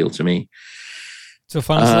appeal to me. So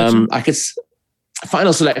final selection.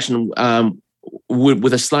 Final selection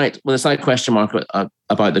with a slight question mark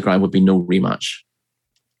about the ground would be no rematch.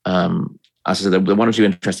 As I said, there are one or two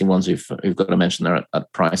interesting ones who've got to mention there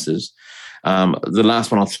at prices. The last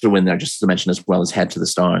one I'll throw in there just to mention as well is Head to the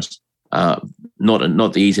Stars.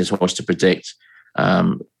 Not the easiest horse to predict.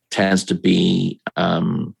 Tends to be a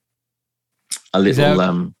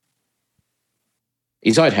little.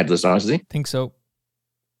 He's out. Head to the Stars, is he? I think so. I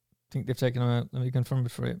think they've taken him out. Let me confirm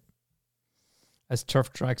it for you. As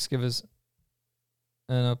Turf Tracks give us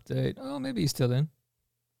an update. Oh, maybe he's still in.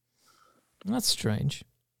 That's strange.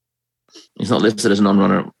 He's not listed as a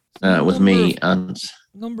non-runner with me, and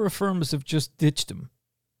number of firms have just ditched him.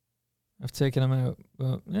 I've taken him out,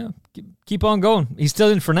 but yeah, keep on going. He's still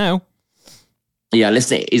in for now. Yeah,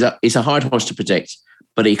 listen, he's a hard horse to predict,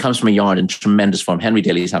 but he comes from a yard in tremendous form. Henry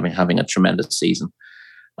Daly's having a tremendous season,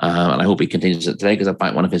 and I hope he continues it today because I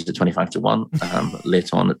backed one of his at 25-1 late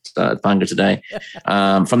on at Bangor today,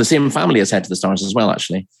 from the same family as Head to the Stars as well,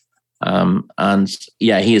 actually. And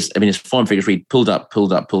yeah, he is. I mean, his form figures read pulled up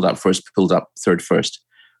first, pulled up third first.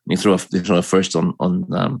 And you throw a first on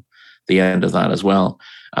the end of that as well.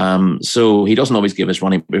 So he doesn't always give us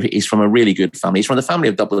running. He's from a really good family. He's from the family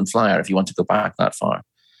of Dublin Flyer, if you want to go back that far.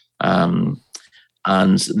 And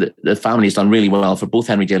the family's done really well for both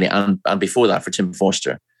Henry Daly and before that for Tim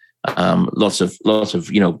Forster. Lots of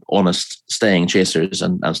honest staying chasers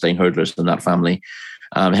and staying hurdlers in that family.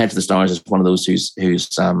 Head to the Stars is one of those who's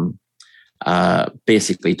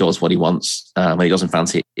basically does what he wants. When he doesn't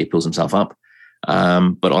fancy it, he pulls himself up.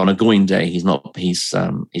 But on a going day, he's not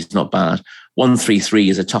bad. 133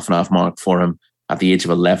 is a tough enough mark for him at the age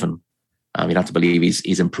of 11. You'd have to believe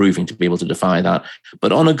he's improving to be able to defy that.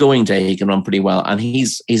 But on a going day, he can run pretty well. And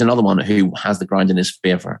he's another one who has the ground in his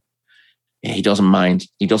favour. He doesn't mind.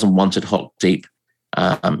 He doesn't want it hooked deep,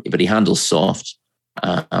 but he handles soft.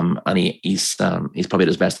 And he's probably at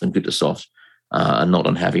his best and good to soft and not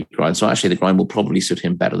on heavy ground. So actually, the ground will probably suit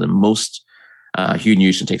him better than most. Hugh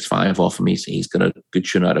Newson takes 5 off him. He's got a good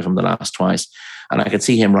tune out of him the last twice. And I could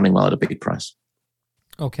see him running well at a big price.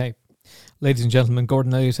 Okay. Ladies and gentlemen,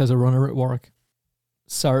 Gordon Elliott has a runner at Warwick.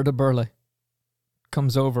 Sarah de Burley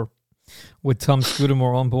comes over with Tom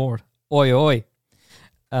Scudamore on board. Oi, oi.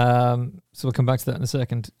 So we'll come back to that in a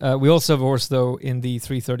second. We also have a horse, though, in the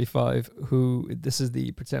 335, this is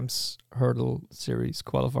the Pretemps Hurdle Series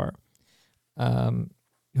qualifier,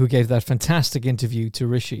 who gave that fantastic interview to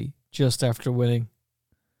Rishi just after winning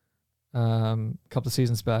a couple of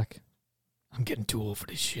seasons back. I'm getting too old for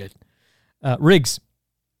this shit. Riggs,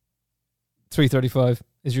 335,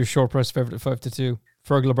 is your short price favourite at 5-2.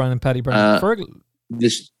 Fergal O'Brien and Paddy Brown.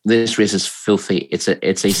 This race is filthy. It's a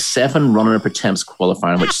 7-runner Pretemps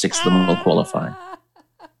qualifier in which 6 of them will qualify.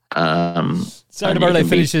 Sarah de Burley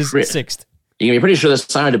finishes 6th. You can be pretty sure that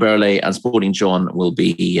Sarah de Burley and Sporting John will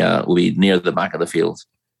be near the back of the field.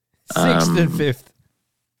 6th and 5th.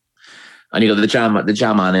 And you got the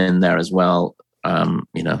jam man in there as well.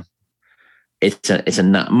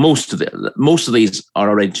 Most of these are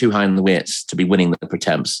already too high in the weights to be winning the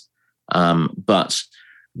Pretemps. But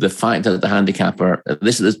the fact that the handicapper,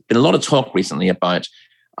 there's been a lot of talk recently about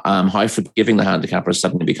how forgiving the handicapper has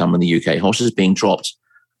suddenly become in the UK. Horses being dropped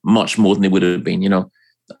much more than they would have been.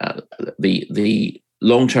 The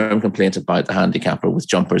long-term complaint about the handicapper with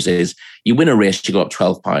jumpers is you win a race, you go up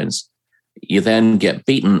 £12. You then get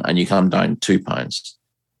beaten and you come down £2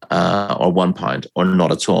 or £1 or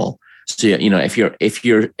not at all. So if you're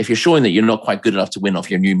showing that you're not quite good enough to win off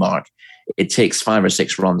your new mark, it takes 5 or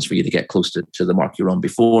 6 runs for you to get close to the mark you run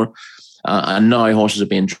before. And now horses are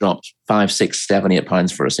being dropped 5, 6, 7,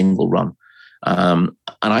 £8 for a single run. And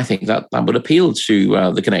I think that would appeal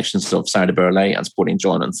to the connections of Sarah de Burley and Sporting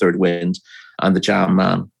John and Third Wind and the Jam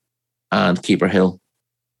Man and Keeper Hill.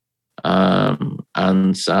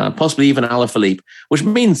 And possibly even Alaphilippe, which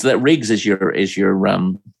means that Riggs is your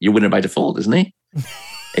winner by default, isn't he?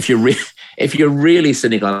 If you're really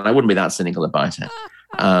cynical, and I wouldn't be that cynical about it,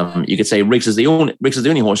 you could say Riggs is the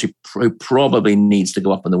only horse who probably needs to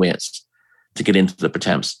go up in the weights to get into the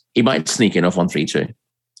Pretemps. He might sneak in off 132,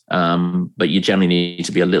 but you generally need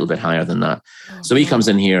to be a little bit higher than that. So he comes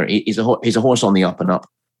in here. He's a horse on the up and up.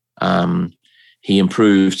 He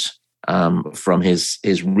improved from his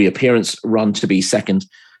reappearance run to be second.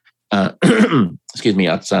 Excuse me,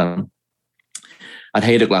 at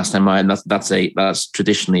Haydock last time, and that's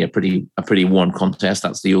traditionally a pretty warm contest.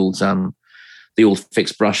 That's the old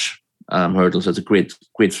fixed brush hurdle. So it's a grade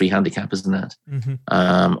 3 handicap, isn't it?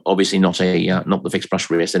 Mm-hmm. Obviously not the fixed brush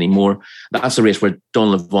race anymore. That's a race where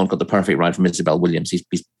Don Levant got the perfect ride from Isabel Williams. He's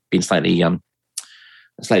been slightly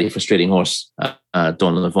frustrating horse,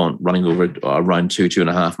 Don Levant, running over around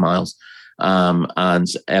 2.5 miles. And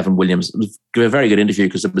Evan Williams gave a very good interview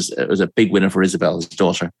because it was a big winner for Isabel, his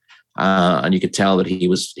daughter. And you could tell that he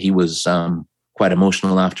was quite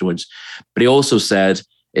emotional afterwards. But he also said,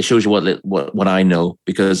 it shows you what I know,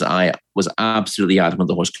 because I was absolutely adamant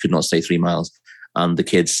the horse could not stay 3 miles. And the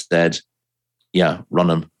kids said, yeah, run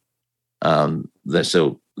him.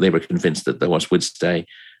 So they were convinced that the horse would stay.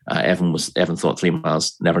 Evan thought 3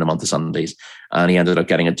 miles, never in a month of Sundays, and he ended up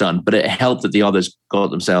getting it done. But it helped that the others got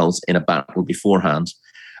themselves in a battle beforehand,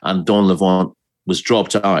 and Don Levant was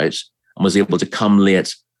dropped out and was able to come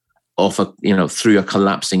late off through a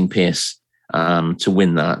collapsing pace to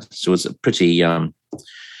win that. So it's a pretty.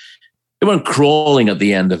 They weren't crawling at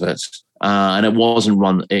the end of it, and it wasn't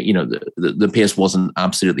run. The pace wasn't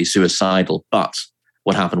absolutely suicidal. But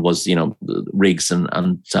what happened was, Riggs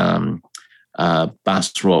and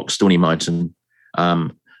Bass Rock, Stony Mountain,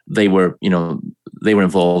 they were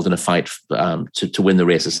involved in a fight to win the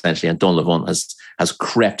race essentially, and Don Levant has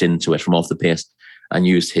crept into it from off the pace and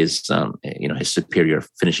used his superior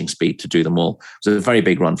finishing speed to do them all. It was a very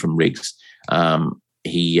big run from Riggs.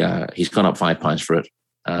 He's gone up £5 for it,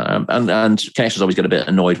 and Connections always get a bit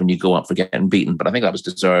annoyed when you go up for getting beaten, but I think that was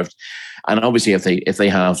deserved. And obviously, if they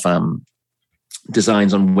have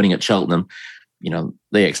designs on winning at Cheltenham,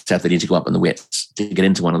 they accept they need to go up in the weights to get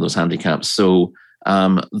into one of those handicaps. So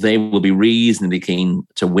they will be reasonably keen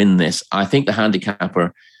to win this. I think the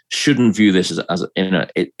handicapper shouldn't view this as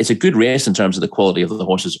it's a good race in terms of the quality of the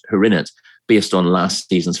horses who are in it, based on last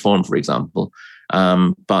season's form, for example.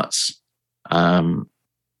 But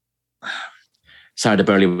Sarah de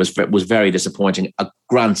Burley was very disappointing,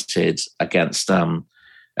 granted, against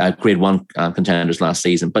Grade 1 contenders last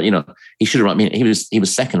season, but he should have run. I mean, he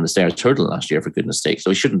was second in the Stairs Hurdle last year, for goodness sake. So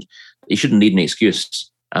he shouldn't need an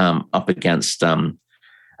excuse up against Florian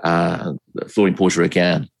Porter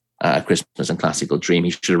again at Christmas and Classical Dream.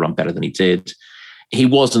 He should have run better than he did. He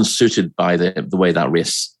wasn't suited by the way that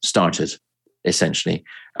race started. Essentially,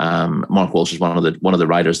 Mark Walsh is one of the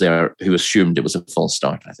riders there who assumed it was a false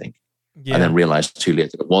start, I think. Yeah. And then realized too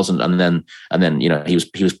late that it wasn't, and then he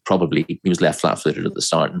was left flat-footed at the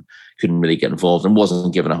start and couldn't really get involved and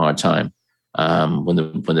wasn't given a hard time when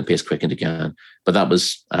the pace quickened again. But that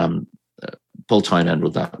was Paul Townend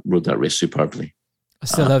rode that race superbly. I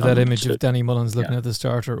still have that image of Danny Mullins looking at the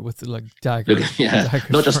starter with the dagger.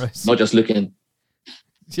 Not just looking.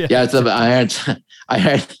 Yeah, I heard. I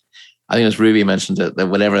think it was Ruby mentioned it, that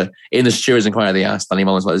whenever in the Stewards' Inquiry they asked Danny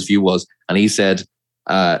Mullins what his view was, and he said,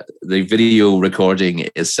 the video recording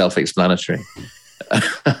is self-explanatory.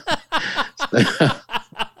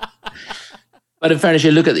 But in fairness,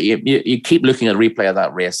 you keep looking at replay of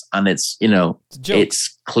that race, and it's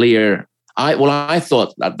clear. I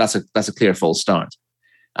thought that's a clear false start,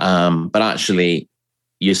 but actually,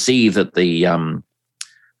 you see that the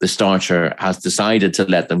starter has decided to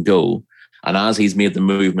let them go, and as he's made the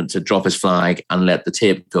movement to drop his flag and let the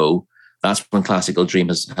tape go, that's when Classical Dream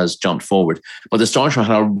has jumped forward. But the starter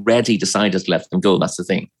had already decided to let them go. That's the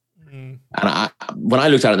thing. Mm. And when I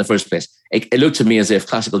looked at it in the first place, it looked to me as if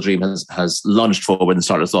Classical Dream has lunged forward and the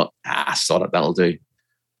starter thought, sod it, that'll do.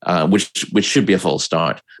 Which should be a false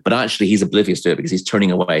start. But actually, he's oblivious to it because he's turning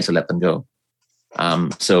away to let them go.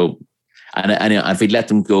 And if he'd let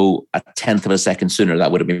them go a tenth of a second sooner,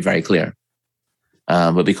 that would have been very clear.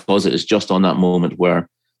 But because it was just on that moment where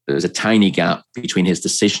there's a tiny gap between his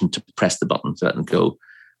decision to press the button to let them go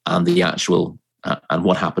and the actual and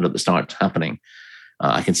what happened at the start happening,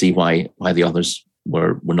 I can see why the others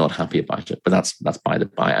were not happy about it. But that's by the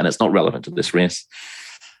by, and it's not relevant to this race.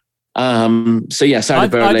 Sarah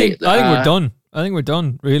Burley. I think we're done. I think we're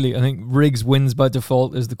done, really. I think Riggs wins by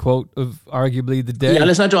default is the quote of arguably the day. Yeah,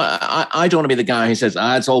 listen, I don't want to be the guy who says,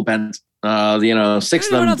 it's all bent. 6 of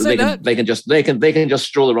them, they can just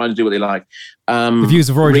stroll around and do what they like. The views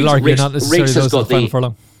of Rory Larky are not necessarily those of the final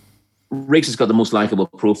furlong. Riggs has got the most likeable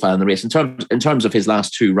profile in the race in terms of his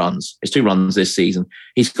last two runs. His 2 runs this season,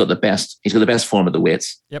 he's got the best form of the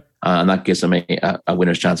weights. Yep, and that gives him a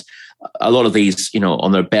winner's chance. A lot of these,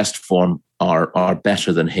 on their best form, are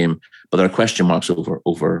better than him, but there are question marks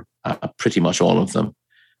over pretty much all of them.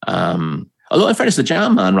 Although in fairness, the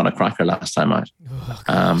Jam Man ran a cracker last time out.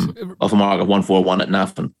 Off a mark of 141 at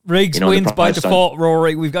Navan. Riggs wins by default,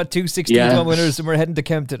 Rory. We've got 216 winners and we're heading to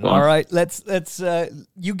Kempton. All right, let's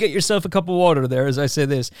you get yourself a cup of water there as I say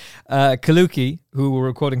this. Kaluki, who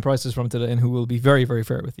we're quoting prices from today and who will be very, very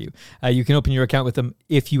fair with you. You can open your account with them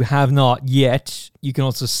if you have not yet. You can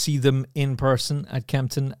also see them in person at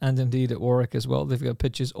Kempton and indeed at Warwick as well. They've got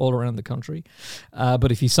pitches all around the country.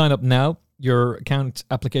 But if you sign up now, your account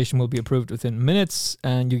application will be approved within minutes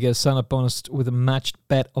and you get a sign-up bonus with a matched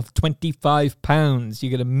bet of £25. You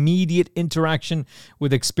get immediate interaction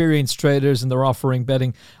with experienced traders and they're offering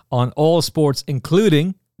betting on all sports,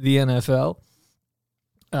 including the NFL,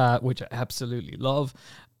 which I absolutely love.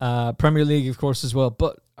 Premier League, of course, as well,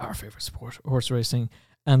 but our favourite sport, horse racing.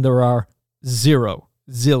 And there are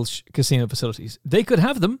zilch casino facilities. They could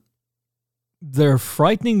have them. They're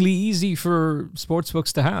frighteningly easy for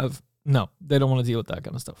sportsbooks to have. No, they don't want to deal with that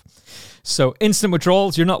kind of stuff. So instant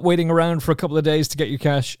withdrawals, you're not waiting around for a couple of days to get your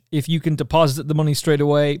cash. If you can deposit the money straight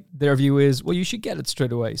away, their view is, well, you should get it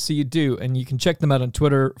straight away. So you do, and you can check them out on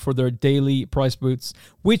Twitter for their daily price boots,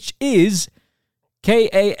 which is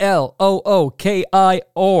KALOOKIOR.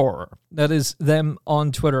 That is them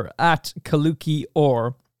on Twitter, at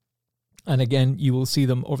KalukiOr. And again, you will see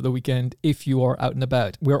them over the weekend if you are out and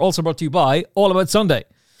about. We're also brought to you by All About Sunday.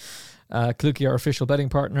 Kaluki, our official betting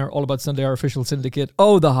partner. All About Sunday, our official syndicate.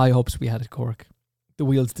 Oh, the high hopes we had at Cork. The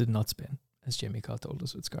wheels did not spin, as Jamie Cott told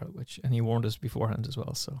us with Scarlet Witch. And he warned us beforehand as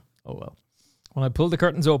well. So, oh well. When I pulled the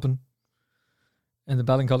curtains open in the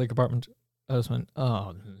Ballincollig apartment, I just went,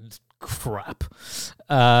 oh, crap.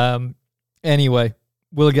 Anyway,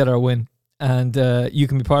 we'll get our win. And you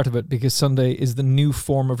can be part of it because Sunday is the new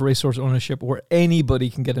form of racehorse ownership where anybody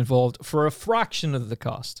can get involved for a fraction of the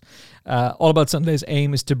cost. All About Sunday's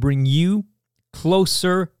aim is to bring you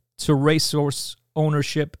closer to racehorse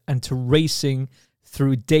ownership and to racing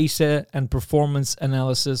through data and performance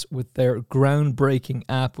analysis with their groundbreaking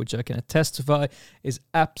app, which I can testify is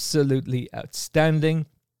absolutely outstanding.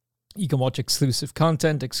 You can watch exclusive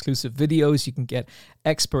content, exclusive videos. You can get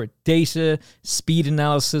expert data, speed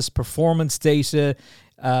analysis, performance data,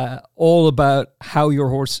 all about how your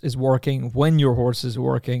horse is working, when your horse is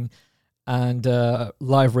working, and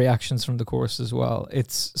live reactions from the course as well.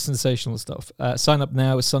 It's sensational stuff. Sign up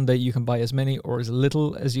now. Sunday, you can buy as many or as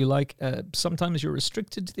little as you like. Sometimes you're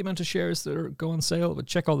restricted to the amount of shares that go on sale, but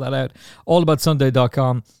check all that out.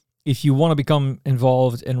 Allaboutsunday.com. If you want to become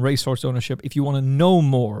involved in racehorse ownership, if you want to know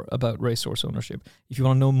more about racehorse ownership, if you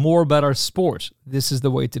want to know more about our sport, this is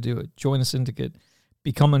the way to do it. Join a syndicate,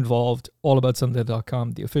 become involved,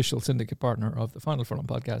 allaboutsunday.com, the official syndicate partner of the Final Furlong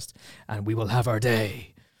podcast, and we will have our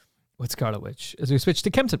day with Scarlet Witch as we switch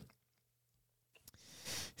to Kempton.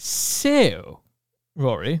 So,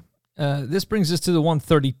 Rory, this brings us to the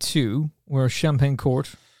 132, where Champagne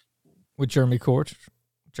Court with Jeremy Scott,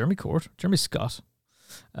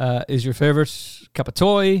 is your favourite.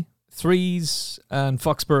 Capatoy, 3s, and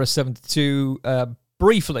Foxborough 72.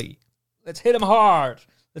 Briefly, let's hit them hard.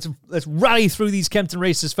 Let's rally through these Kempton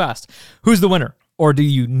races fast. Who's the winner, or do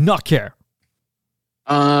you not care?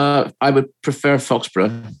 I would prefer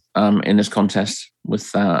Foxborough in this contest,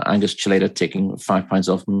 with Angus Chileta taking £5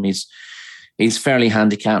 off him. He's fairly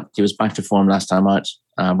handicapped. He was back to form last time out.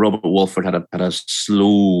 Robert Wolford had a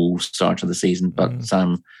slow start to the season, but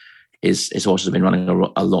his horses have been running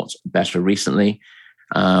a lot better recently.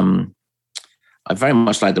 I very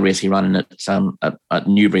much like the race he ran in at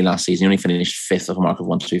Newbury last season. He only finished 5th of a mark of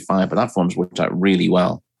 125, but that form's worked out really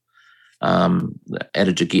well.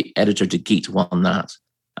 Editor de Geet won that,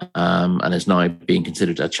 and is now being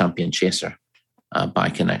considered a champion chaser by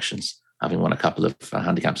Connections, having won a couple of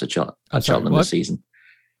handicaps at Cheltenham this season.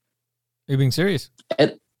 Are you being serious?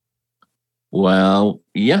 Well,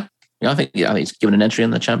 yeah. I think he's given an entry in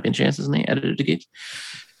the champion chase, isn't he? Editor de Geet.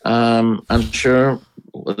 I'm sure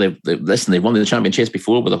they won the champion chase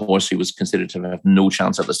before with a horse who was considered to have no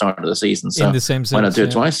chance at the start of the season. So in the same sense, why not do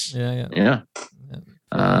it twice? Yeah.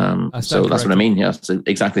 So that's what I mean. Yeah, it's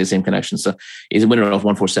exactly the same connection. So he's a winner of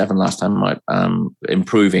 147 last time out,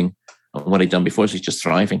 improving on what he'd done before. So he's just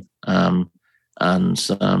thriving. It's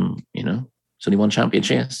only one champion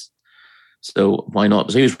chase. So why not?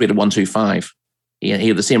 So he was rated 125. He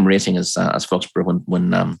had the same rating as Foxborough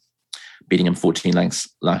when beating him 14 lengths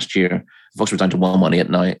last year. Foxborough down to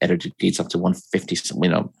 118 now. Editor Geet's up to 150,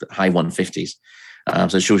 high 150s.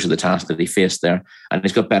 So it shows you the task that he faced there, and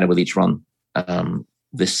he's got better with each run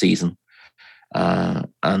this season.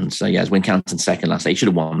 His win Canton second last night. He should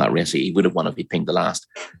have won that race. He would have won if he pinged the last,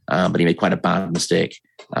 but he made quite a bad mistake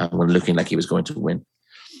when looking like he was going to win,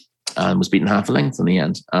 and was beaten half a length in the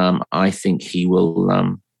end. I think he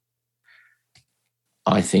will.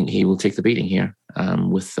 I think he will take the beating here.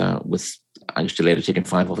 With Angus later taking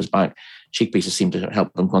 5 off his back, cheek pieces seemed to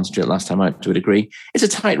help them concentrate last time out to a degree. It's a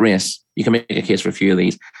tight race. You can make a case for a few of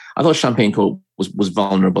these. I thought Champagne Court was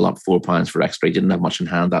vulnerable up £4 for extra. He didn't have much in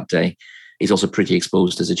hand that day. He's also pretty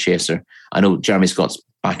exposed as a chaser. I know Jeremy Scott's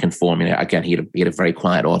back in form. Again, he had a very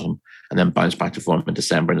quiet autumn and then bounced back to form in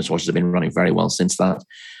December, and his horses have been running very well since that.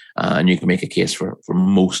 And you can make a case for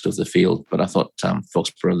most of the field. But I thought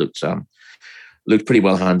Foxborough looked pretty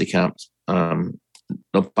well handicapped,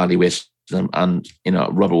 not badly weighted. And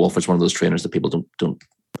Robert Walford's one of those trainers that people don't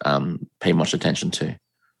pay much attention to.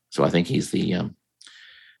 So I think he's the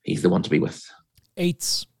one to be with.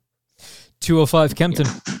 8s. 205 Kempton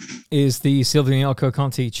is the Silvio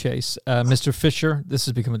Conti chase. Mr. Fisher, this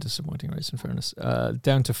has become a disappointing race in fairness.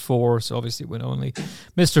 Down to 4, so obviously win only.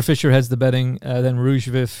 Mr. Fisher heads the betting. Then Rouge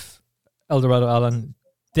Vif, Eldorado Allen,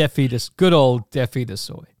 good old Defi de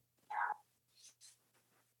Soy.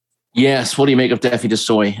 Yes, what do you make of Defi de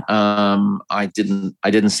Soy? I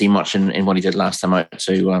didn't see much in what he did last time out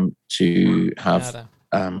to have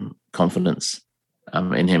confidence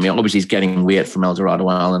in him. Obviously, he's getting weight from Eldorado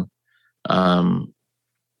Allen.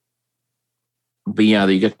 But yeah,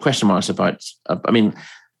 you get question marks about.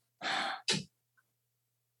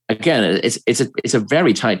 Again, it's a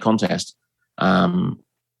very tight contest.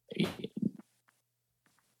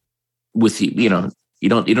 With you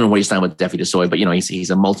don't know where you stand with Defi de Soy, but he's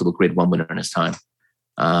a multiple Grade 1 winner in his time,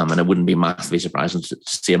 and it wouldn't be massively surprising to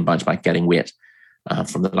see him bounce back getting weight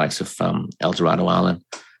from the likes of Eldorado Allen.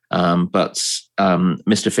 But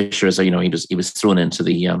Mr. Fisher, as he was thrown into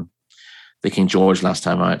the King George last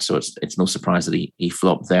time out, so it's no surprise that he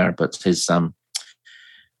flopped there. But his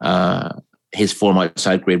form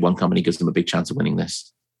outside Grade 1 company gives him a big chance of winning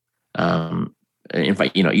this. In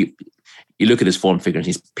fact, you look at his form figures,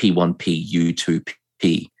 he's P1P,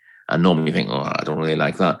 U2P, and normally you think, I don't really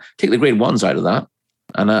like that. Take the Grade 1s out of that,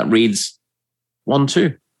 and that reads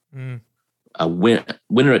 1-2. A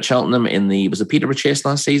winner at Cheltenham was a Peterborough chase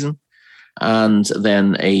last season, and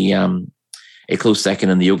then a close second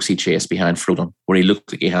in the Oaksey chase behind Frodon, where he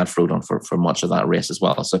looked like he had Frodon for much of that race as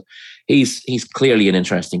well. So he's clearly an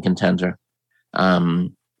interesting contender.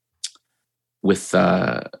 With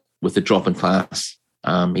the drop in class,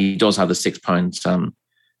 he does have the £6.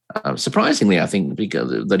 Surprisingly, I think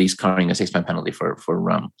that he's carrying a £6 penalty for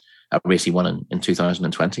a race he won in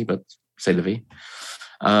 2020. But c'est la vie.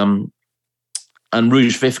 And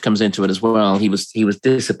Rouge Vif comes into it as well. He was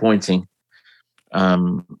disappointing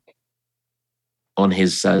on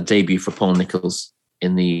his debut for Paul Nicholls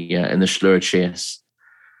in the Schlur chase,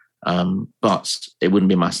 but it wouldn't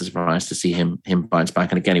be a massive surprise to see him bounce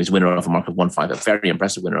back. And again, he was winner of a mark of 1.5, a very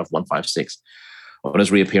impressive winner of 1.56 on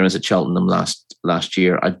his reappearance at Cheltenham last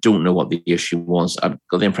year. I don't know what the issue was. I've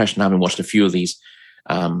got the impression, having watched a few of these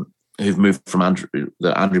who've moved from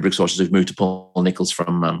Andrew Brooks horses who've moved to Paul Nicholls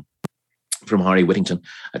from Harry Whittington,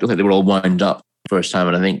 I don't think they were all wound up first time,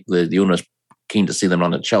 and I think the owner's keen to see them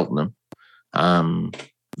run at Cheltenham.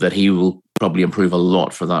 That he will probably improve a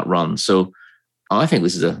lot for that run. So I think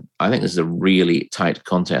this is a really tight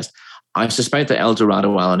contest. I suspect that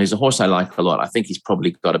Eldorado Allen, who's a horse I like a lot, I think he's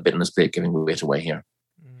probably got a bit on his plate giving weight away here.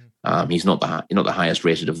 He's not the highest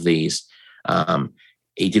rated of these.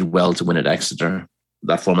 He did well to win at Exeter.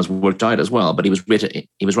 That form has worked out as well, but he was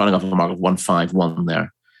running off a mark of 151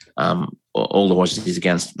 there. All the horses he's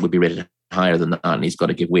against would be rated higher than that, and he's got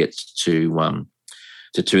to give weight to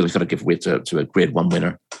two. He's got to give weight to a Grade 1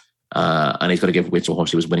 winner, and he's got to give weight to a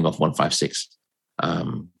horse who was winning off 156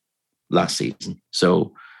 last season.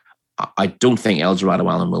 So I don't think Eldorado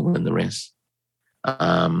Allen will win the race,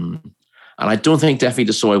 and I don't think Defi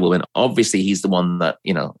de Soy will win. Obviously, he's the one that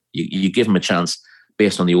you give him a chance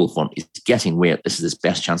based on the old form. He's getting weight. This is his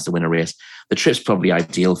best chance to win a race. The trip's probably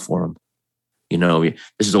ideal for him.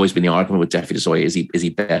 This has always been the argument with Defi de Soy. Is he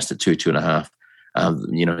best at 2.5?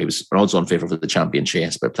 He was an odds-on favourite for the champion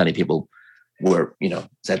chase, but plenty of people were,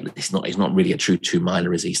 said he's not really a true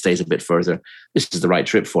 2-miler, is he? He stays a bit further. This is the right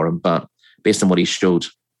trip for him, but based on what he showed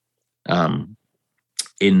in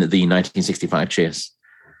the 1965 chase,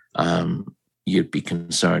 you'd be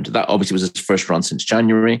concerned. That obviously was his first run since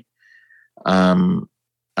January, and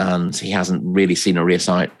he hasn't really seen a race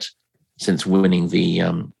out since winning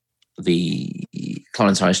the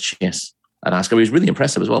Clarence House chase at Ascot. He was really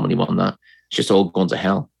impressive as well when he won that. It's just all gone to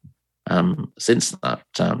hell since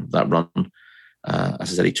that run. As I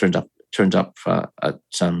said, he turned up at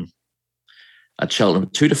Cheltenham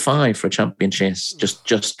 2-5 for a champion chase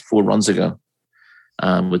just 4 runs ago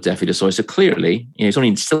with Defi de Soy. So clearly, he's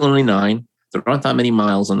still only 9. There aren't that many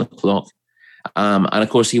miles on the clock, and of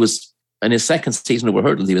course he was in his second season over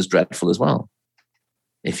hurdles. He was dreadful as well.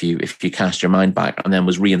 if you cast your mind back, and then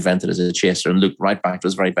was reinvented as a chaser and looked right back to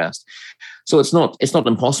his very best. So it's not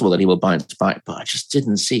impossible that he will bounce back, but I just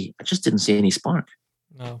didn't see any spark.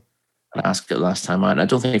 No. Last time out, and I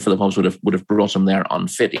don't think Philip Hobbs would have brought him there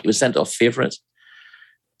unfit. He was sent off favourite.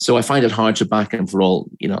 So I find it hard to back him for all,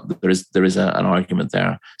 there is an argument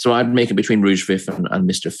there. So I'd make it between Rouge Vif and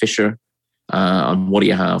Mr. Fisher. And what do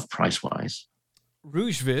you have price-wise?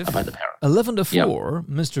 Rouge Vif, 11-4. Yep.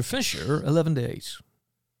 Mr. Fisher, 11-8.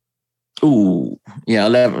 Ooh, yeah,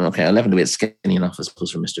 11. Okay, 11-8 skinny enough, I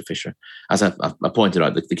suppose, for Mr. Fisher. As I pointed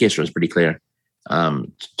out, the case is pretty clear.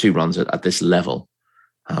 2 runs at this level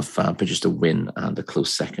have produced a win and a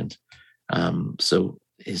close second. So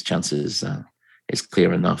his chances is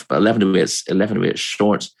clear enough. But 11-8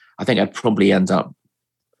 short. I think I'd probably end up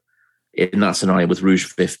in that scenario with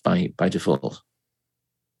Rouge Vif by default.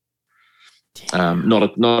 Not a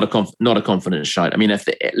confident shout. I mean, if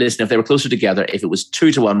they were closer together, if it was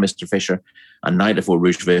 2-1 Mr. Fisher and 9-4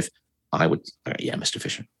 Rouge Vif, I would Mr.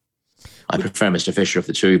 Fisher. I prefer Mr. Fisher of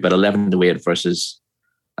the two, but 11-8 versus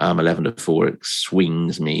 11-4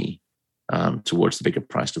 swings me towards the bigger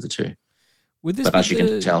price of the two. Would this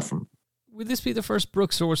be the first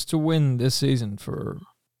Brooks horse to win this season for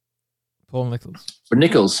Paul Nicholls? For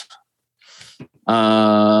Nicholls,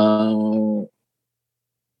 I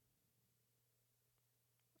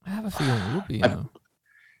have a feeling it would be.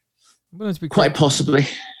 Quite possibly.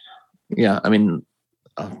 Yeah, I mean,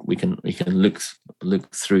 we can look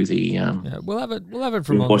through the. We'll have it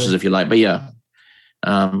from horses if you like, but yeah.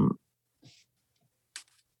 I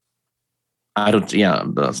don't. Yeah,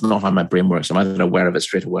 that's not how my brain works. I'm either aware of it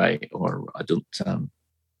straight away, or I don't.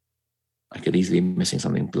 I could easily be missing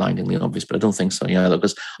something blindingly obvious, but I don't think so. Yeah,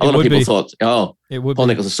 because a lot of people thought, Paul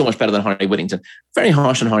Nicholls is so much better than Harry Whittington. Very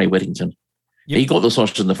harsh on Harry Whittington. Yep. He got those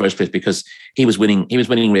horses in the first place because he was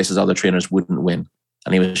winning races other trainers wouldn't win,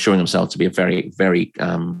 and he was showing himself to be a very, very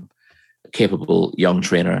capable young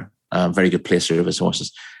trainer, very good placer of his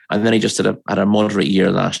horses. And then he just had a moderate year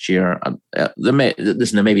last year. There may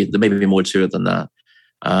be more to it than that.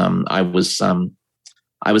 I was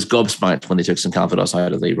gobsmacked when they took St. Calvados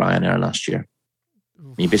out of the Ryanair last year.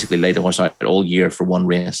 He basically laid the horse out all year for one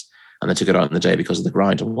race, and they took it out in the day because of the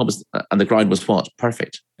ground. And the ground was what?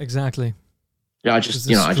 Perfect. Exactly. Yeah, I just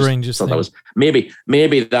thought that was maybe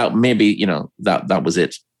that was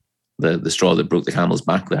it, the straw that broke the camel's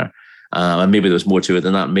back there, and maybe there was more to it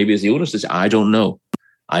than that. Maybe it's the owner's decision. I don't know.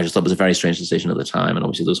 I just thought it was a very strange decision at the time, and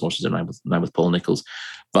obviously those horses are now with Paul Nicholls.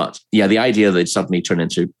 But yeah, the idea that they'd suddenly turn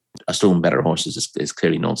into a stone better horses is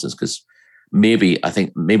clearly nonsense. Because maybe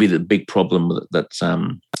the big problem that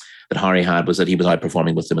Harry had was that he was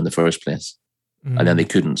outperforming with them in the first place, and then they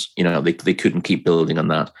couldn't. They couldn't keep building on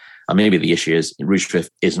that. And maybe the issue is Rouge Vif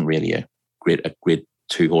isn't really a grade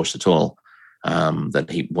 2 horse at all.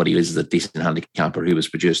 What he is a decent handicapper who was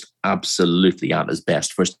produced absolutely at his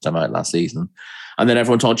best first time out last season. And then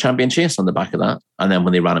everyone talked Champion Chase on the back of that. And then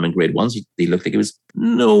when they ran him in grade 1s, he looked like he was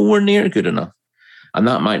nowhere near good enough. And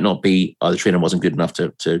that might not be, the trainer wasn't good enough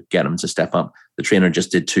to get him to step up. The trainer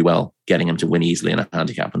just did too well, getting him to win easily in a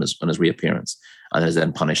handicap on his reappearance, and is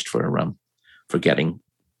then punished for getting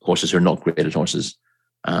horses who are not graded horses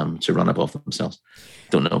to run above themselves.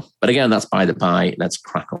 Don't know. But again, that's by the by. Let's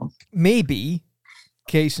crack on. Maybe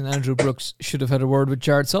Case and Andrew Brooks should have had a word with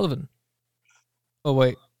Jared Sullivan. Oh,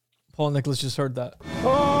 wait. Paul Nicholls just heard that.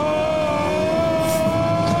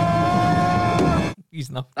 He's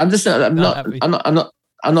not. I'm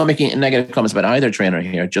not making negative comments about either trainer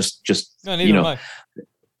here. Just no,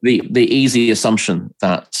 the easy assumption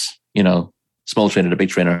that small trainer to big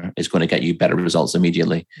trainer is going to get you better results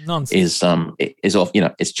immediately. Nonsense. Is off.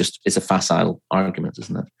 It's a facile argument,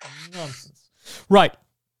 isn't it? Nonsense. Right.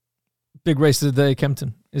 Big race of the day,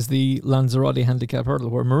 Kempton, is the Lanzarote handicap hurdle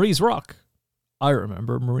where Marie's Rock. I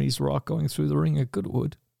remember Marie's Rock going through the ring at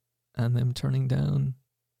Goodwood and them turning down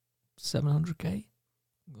 700k.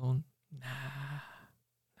 Going,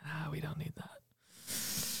 nah, we don't need that.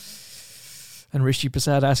 And Rishi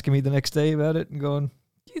Prasad asking me the next day about it and going,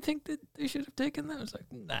 do you think that they should have taken that? I was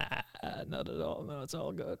like, nah, not at all. No, it's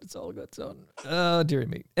all good. It's all good, son. Oh, dearie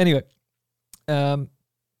me. Anyway, they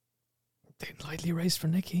lightly raced for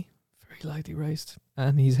Nicky. Very lightly raced.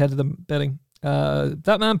 And he's head of the betting.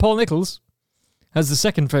 That man, Paul Nicholls, has the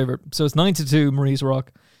second favourite. So it's 9-2, Marie's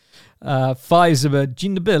Rock. 5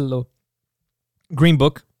 Ginabello. Green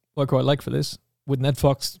Book, what I quite like for this, with Ned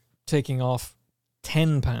Fox taking off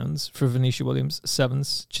 £10 for Venetia Williams,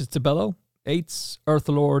 7s, Chistabello, 8s, Earth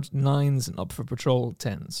Lord, 9s, and Up for Patrol,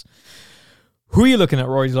 10s. Who are you looking at,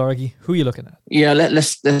 Rory Largy? Who are you looking at? Yeah,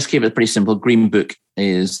 let's keep it pretty simple. Green Book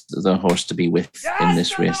is the horse to be with in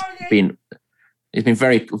this race. He's been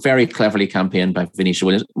very, very cleverly campaigned by Venetia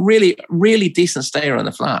Williams. Really, really decent stayer on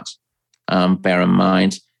the flat. Bear in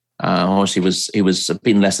mind, horse he was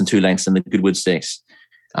beaten less than 2 lengths in the Goodwood Stakes,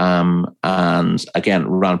 and again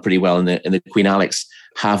ran pretty well in the Queen Alex,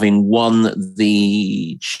 having won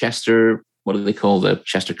the Chester. What do they call the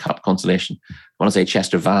Chester Cup consolation? I want to say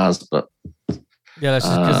Chester Vase, but yeah, that's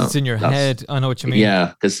just because it's in your head. I know what you mean.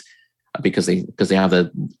 Yeah, because they have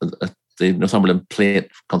the Northumberland Plate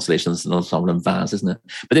constellations, the Northumberland Vase, isn't it?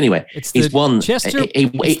 But anyway, he's won Chester.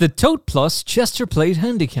 It's the Tote Plus Chester Plate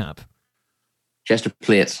handicap. Chester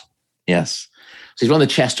Plate, yes. So he's won the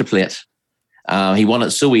Chester Plate. He won it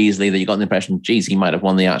so easily that you got the impression, geez, he might have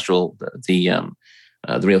won the actual the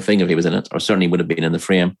real thing if he was in it, or certainly would have been in the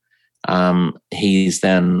frame. He's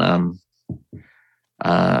then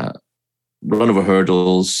run over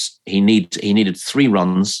hurdles. He needed 3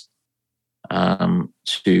 runs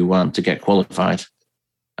to get qualified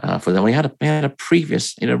for that. He had a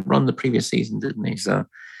previous run the previous season, didn't he? So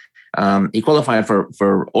he qualified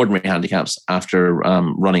for ordinary handicaps after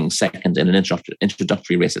running second in an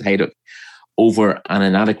introductory race at Haydock over an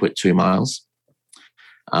inadequate 2 miles.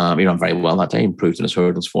 He ran very well that day, improved in his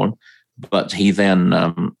hurdles form. But he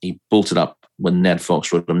then he bolted up when Ned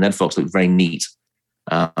Fox rode him. Ned Fox looked very neat.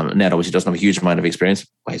 Ned obviously doesn't have a huge amount of experience.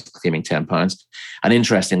 He's claiming £10. And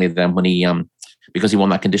interestingly, then when he because he won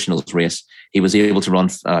that conditionals race, he was able to run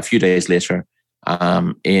a few days later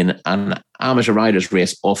in an amateur riders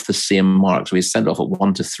race off the same mark. So he sent off at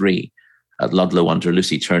 1-3 at Ludlow under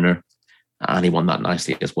Lucy Turner, and he won that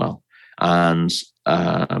nicely as well. And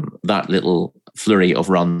that little flurry of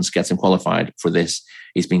runs gets him qualified for this.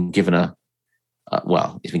 He's been given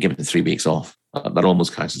he's been given 3 weeks off. That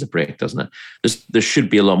almost counts as a break, doesn't it? There should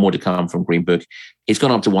be a lot more to come from Green Book. He's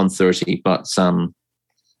gone up to 130, but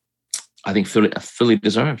I think fully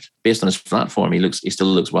deserved based on his flat form. He still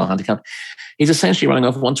looks well handicapped. He's essentially running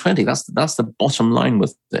off 120. That's the bottom line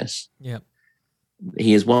with this. Yeah,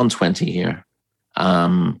 he is 120 here,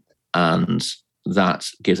 and that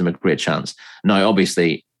gives him a great chance. Now,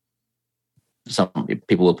 obviously, some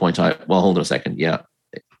people will point out, well, hold on a second, yeah.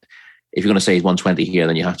 If you're going to say he's 120 here,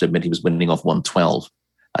 then you have to admit he was winning off 112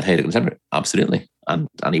 at Haydock and December. Absolutely. And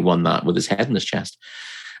he won that with his head in his chest.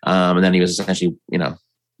 And then he was essentially,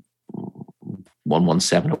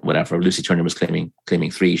 117 or whatever. Lucy Turner was claiming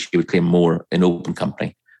 3. She would claim more in open company.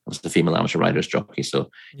 That was the female amateur riders jockey. So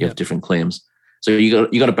you have different claims. So you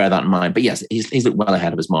got to bear that in mind. But yes, he's looked well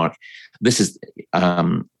ahead of his mark. This is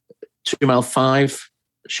 2 mile 5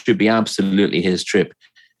 should be absolutely his trip.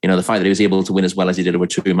 The fact that he was able to win as well as he did over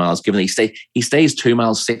 2 miles, given that he stays 2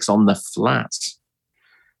 miles 6 on the flats.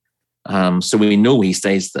 So we know he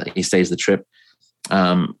stays the trip.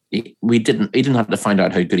 He didn't have to find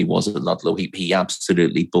out how good he was at Ludlow. He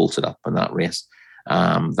absolutely bolted up in that race.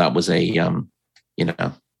 That was no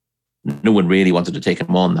one really wanted to take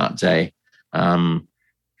him on that day. And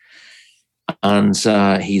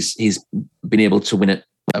he's been able to win it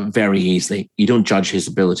very easily. You don't judge his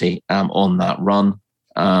ability on that run.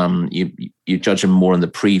 You judge him more on the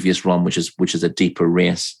previous run, which is a deeper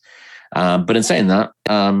race. But in saying that,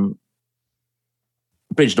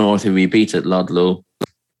 Bridge North, who we beat at Ludlow,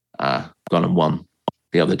 gone and won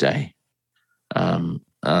the other day, and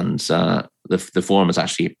the form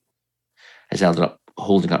has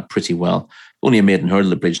holding up pretty well. Only a maiden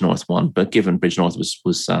hurdle at Bridge North won, but given Bridge North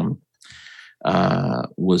was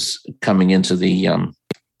coming into the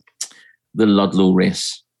Ludlow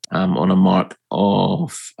race on a mark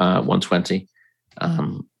of 120.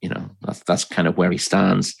 That's kind of where he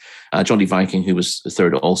stands. Johnny Viking, who was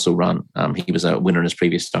third, also ran. He was a winner in his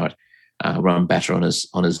previous start. Ran better on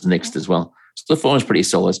his next as well. So the form is pretty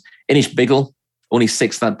solid. Inish Biggle, only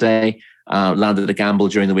 6th that day, landed a gamble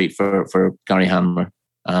during the week for Gary Hanmer.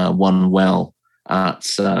 Won well at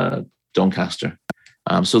Doncaster.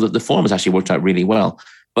 So that the form has actually worked out really well.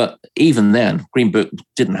 But even then, Green Book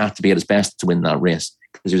didn't have to be at his best to win that race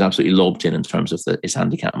because he was absolutely lobbed in terms of his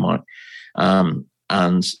handicap mark. And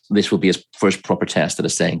this will be his first proper test at a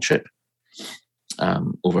staying trip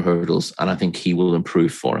over hurdles, and I think he will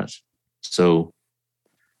improve for it. So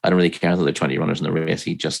I don't really care that there are 20 runners in the race.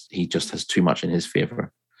 He just has too much in his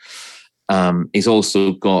favour. He's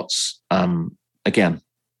also got, again,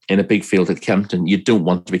 in a big field at Kempton, you don't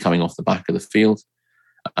want to be coming off the back of the field.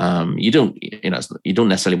 You don't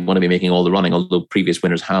necessarily want to be making all the running, although previous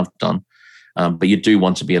winners have done. But you do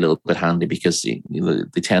want to be a little bit handy because they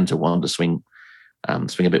tend to want to swing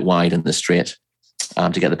a bit wide in the straight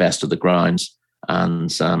to get the best of the grounds.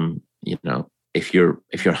 And if you're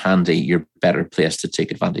handy, you're better placed to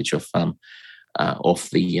take advantage of the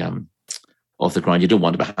ground. You don't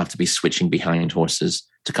want to have to be switching behind horses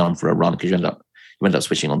to come for a run because you end up you end up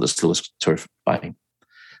switching on the slowest turf by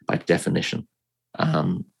definition.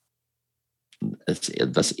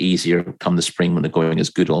 That's easier come the spring when the going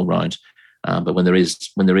is good all round. But when there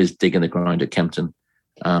is dig in the ground at Kempton,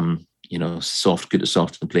 good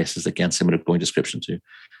soft in places, again, similar going description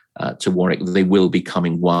to Warwick, they will be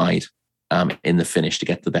coming wide in the finish to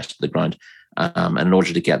get the best of the ground. And in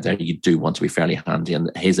order to get there, you do want to be fairly handy.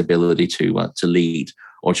 And his ability to lead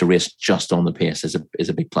or to race just on the pace is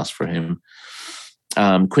a big plus for him.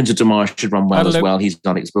 Quinta Demar should run well as well. He's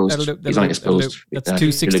not exposed. He's not exposed. That's 2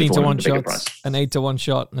 16-1 shots, an 8-1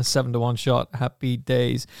 shot, and a 7-1 shot. Happy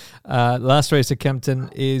days. Last race at Kempton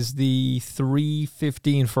is the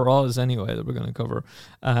 3:15 for us anyway that we're going to cover.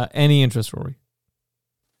 Any interest, Rory?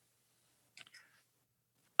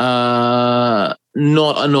 Not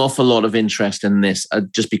an awful lot of interest in this,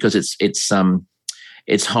 just because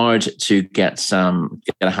it's hard to get a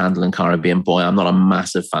handle in Caribbean Boy. I'm not a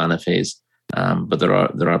massive fan of his. But there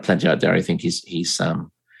are plenty out there. I think he's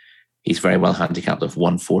very well handicapped of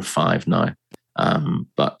 145 now.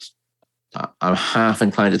 But I'm half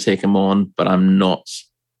inclined to take him on, but I'm not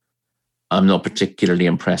particularly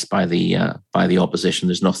impressed by the opposition.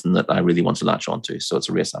 There's nothing that I really want to latch onto, so it's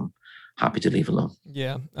a race I'm happy to leave alone.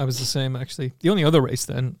 Yeah, I was the same actually. The only other race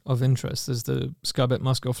then of interest is the Skybet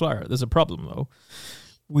Moscow Flyer. There's a problem though.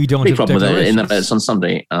 We don't have problem with it in that it's on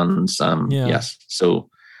Sunday, and yes, so.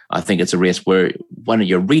 I think it's a race where why don't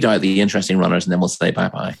you read out the interesting runners and then we'll say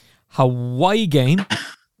bye-bye. Hawaii game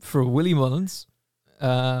for Willie Mullins.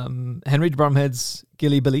 Henry de Bromhead's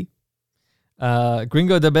Gilly Billy.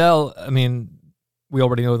 Gringo de Bell, I mean, we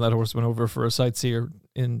already know that horse went over for a sightseer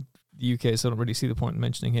in the UK, so I don't really see the point in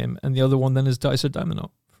mentioning him. And the other one then is Dicer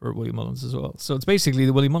Domino for Willie Mullins as well. So it's basically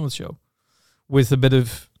the Willie Mullins show with a bit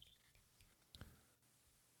of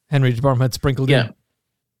Henry de Bromhead sprinkled in.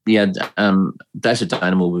 Yeah, Dicer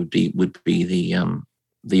Dynamo would be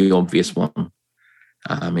the obvious one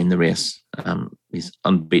in the race. He's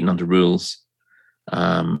unbeaten under rules,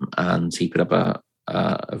 and he put up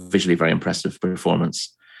a visually very impressive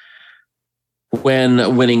performance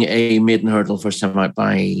when winning a maiden hurdle first time out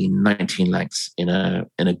by 19 lengths in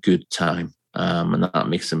a good time, and that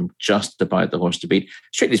makes him just about the horse to beat.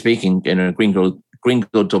 Strictly speaking, Gringo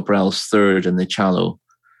Dobrell's third in the Challow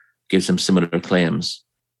gives him similar claims.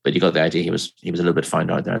 But you got the idea. He was a little bit found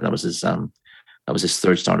out there. That was his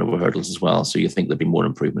third start over hurdles as well. So you think there'd be more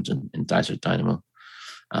improvement in Dicer Dynamo.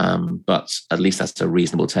 But at least that's a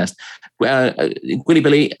reasonable test. Willie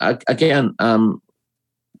Billy again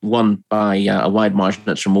won by a wide margin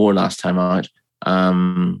at Tremor last time out.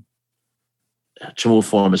 Tremor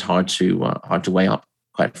form is hard to weigh up.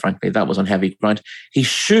 Quite frankly, that was on heavy ground. He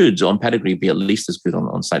should on pedigree be at least as good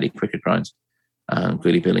on slightly quicker ground.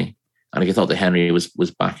 Willie Billy. And if you thought that Henry was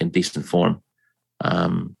back in decent form,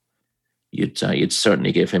 you'd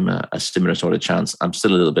certainly give him a similar sort of chance. I'm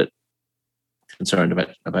still a little bit concerned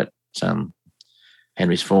about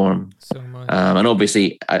Henry's form, and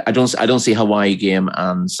obviously I don't see Hawaii Game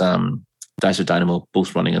and Dicer Dynamo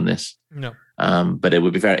both running in this. No, but it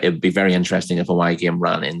would be very interesting if Hawaii Game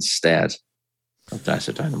ran instead of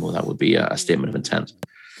Dicer Dynamo. That would be a statement of intent.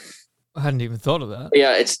 I hadn't even thought of that. But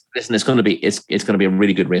yeah, it's going to be a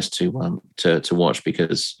really good race to watch,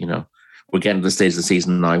 because we're getting to the stage of the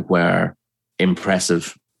season now where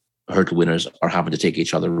impressive hurdle winners are having to take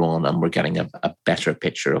each other on, and we're getting a better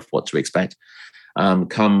picture of what to expect.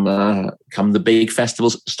 Come the big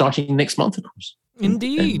festivals starting next month, of course.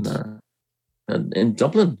 Indeed, in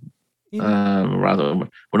Dublin. Rather,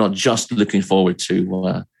 we're not just looking forward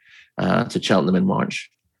to Cheltenham in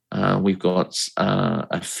March. We've got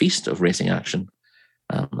a feast of racing action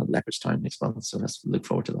at Leopardstown next month, so let's look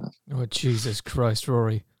forward to that. Oh, Jesus Christ,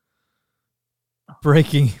 Rory.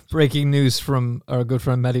 Breaking news from our good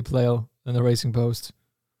friend Matty Playo in the Racing Post.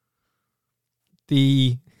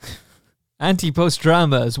 The anti-post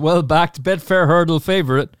drama, as well-backed Betfair hurdle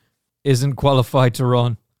favourite, isn't qualified to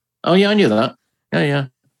run. Oh, yeah, I knew that. Yeah.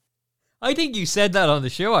 I think you said that on the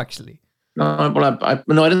show, actually. No, well, I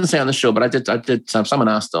didn't say on the show, but I did. Someone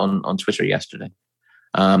asked on Twitter yesterday.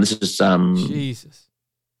 This is Jesus.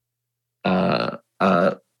 Not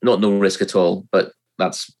no risk at all, but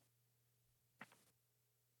that's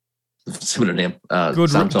a similar name.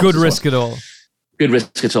 Good risk at all. Good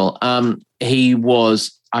risk at all. He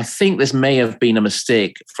was. I think this may have been a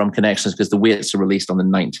mistake from Connections, because the weights are released on the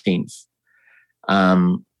 19th,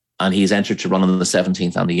 and he's entered to run on the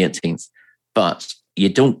 17th and the 18th, but you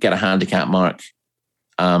don't get a handicap mark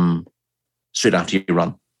straight after you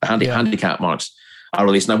run. Handicap marks are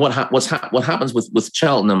released. Now, what happens with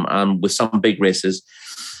Cheltenham and with some big races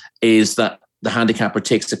is that the handicapper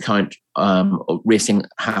takes account of racing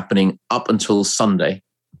happening up until Sunday,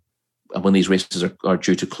 when these races are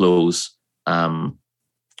due to close.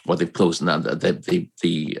 Well, they've closed now. The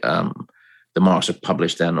marks are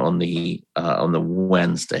published then on the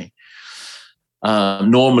Wednesday.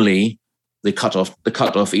 Normally, the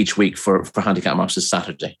cutoff each week for handicap marks is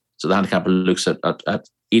Saturday. So the handicapper looks at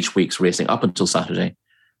each week's racing up until Saturday,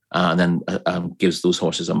 and then gives those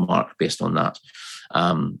horses a mark based on that.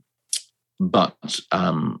 But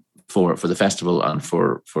for the festival and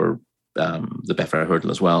for the Betfair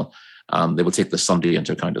Hurdle as well, they will take the Sunday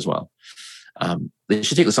into account as well. They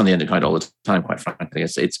should take the Sunday into account all the time. Quite frankly,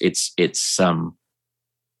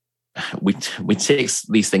 we take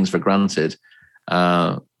these things for granted.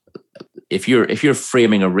 If you're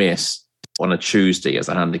framing a race on a Tuesday as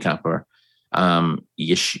a handicapper,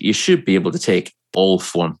 you should be able to take all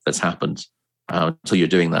form that's happened until you're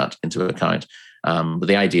doing that into account. But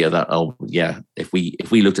the idea that if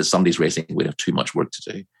we looked at Sunday's racing, we'd have too much work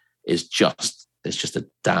to do is just a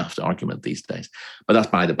daft argument these days. But that's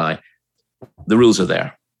by the by. The rules are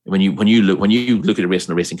there. When you look at a race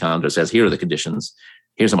in the racing calendar, it says here are the conditions.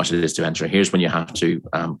 Here's how much it is to enter. Here's when you have to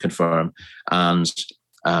confirm, and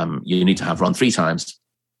you need to have run 3 times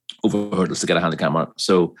over hurdles to get a handicap mark.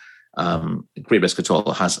 So Great Risk at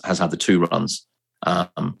All has had the 2 runs. So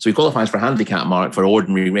he qualifies for handicap mark for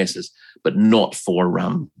ordinary races, but not for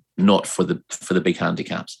the big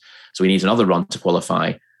handicaps. So he needs another run to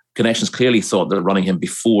qualify. Connections clearly thought that running him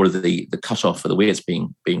before the cutoff for the weights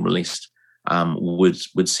being released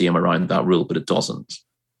would see him around that rule, but it doesn't.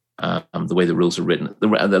 The way the rules are written,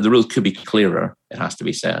 the rules could be clearer. It has to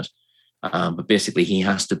be said, but basically he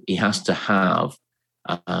has to have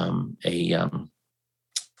he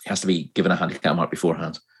has to be given a handicap mark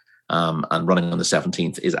beforehand, and running on the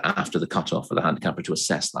 17th is after the cutoff for the handicapper to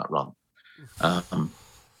assess that run.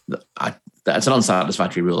 That's an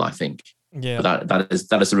unsatisfactory rule, I think. Yeah, but that is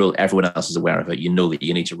the rule. Everyone else is aware of it. You know that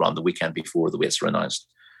you need to run the weekend before the weights are announced,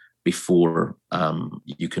 before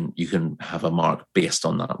you can have a mark based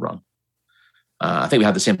on that run. I think we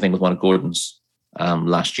had the same thing with one of Gordon's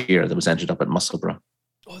last year that was entered up at Musselburgh.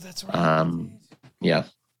 Oh, that's right. Yeah,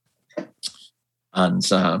 and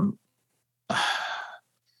well,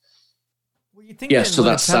 you think so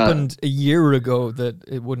that's happened a year ago that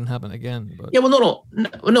it wouldn't happen again. But. Yeah, well,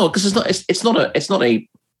 no, because it's not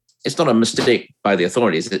a mistake by the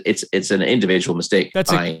authorities. It's an individual mistake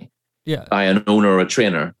by an owner or a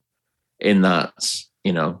trainer. In that,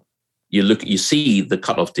 you see the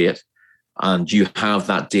cutoff date, and you have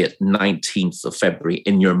that date 19th of February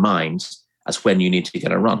in your mind as when you need to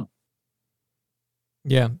get a run.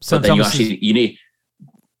 Yeah, but then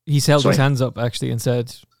he's held his hands up actually and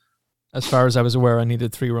said, as far as I was aware, I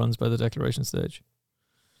needed 3 runs by the declaration stage.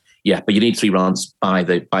 Yeah, but you need 3 runs by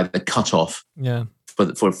the cutoff. Yeah,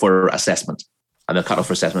 for assessment, and the cutoff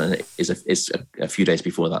for assessment is a few days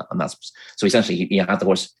before that, and that's so essentially he had the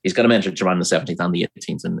horse. He's got him entered to run the 17th and the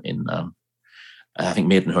 18th in I think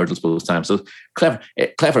maiden hurdles both times. So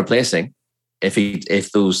clever placing. If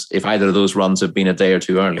either of those runs have been a day or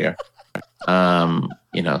 2 earlier,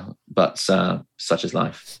 but such is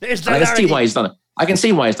life. I can see why he's done it. I can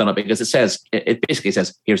see why he's done it because it basically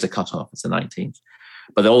says here's the cutoff. It's the 19th,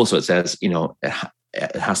 but also it says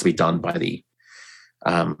it has to be done by the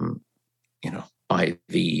by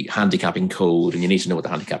the handicapping code, and you need to know what the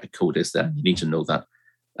handicapping code is. Then you need to know that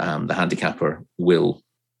the handicapper will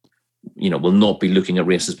not be looking at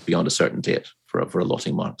races beyond a certain date for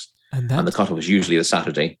allotting marks. And the cutoff is usually the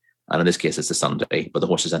Saturday, and in this case it's the Sunday, but the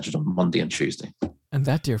horse is entered on Monday and Tuesday. And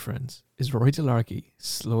that, dear friends, is Rory Delargy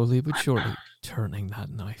slowly but surely turning that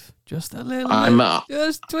knife just a little. I'm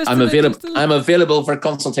available for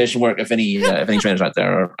consultation work if any trainers out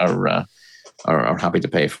there are happy to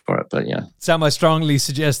pay for it. But yeah, Sam, I strongly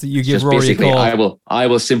suggest that you give Rory a call. I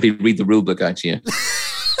will simply read the rule book out to you.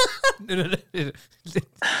 No.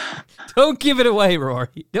 Don't give it away,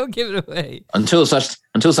 Rory. Don't give it away. Until such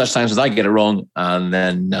times as I get it wrong, and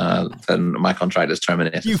then my contract is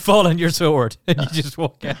terminated. You fall on your sword and you just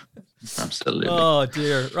walk out. Absolutely. Oh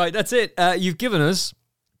dear. Right, that's it. You've given us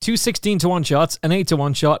 2 16-1 shots, an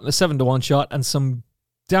 8-1 shot, and a 7-1 shot, and some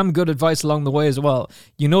damn good advice along the way as well.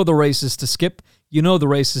 You know the races to skip, you know the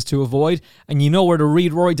races to avoid, and you know where to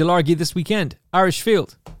read Rory Delargy this weekend. Irish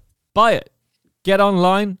Field. Buy it. Get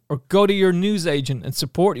online or go to your newsagent and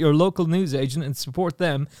support your local newsagent and support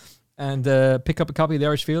them, and pick up a copy of the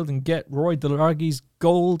Irish Field and get Rory Delargy's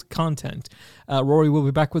gold content. Rory will be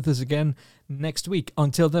back with us again next week.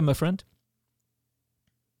 Until then, my friend.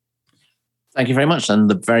 Thank you very much, and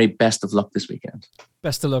the very best of luck this weekend.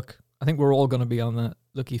 Best of luck. I think we're all going to be on that.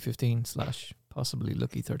 lucky 15 / possibly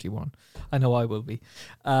lucky 31. I know I will be.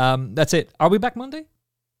 That's it. Are we back Monday?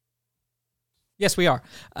 Yes, we are.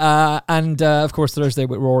 And of course, Thursday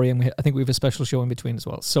with Rory, and I think we have a special show in between as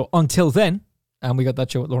well. So until then, and we got that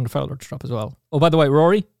show with Lorna Fowler to drop as well. Oh, by the way,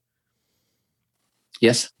 Rory?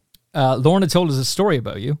 Yes? Lorna told us a story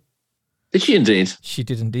about you. Did she indeed? She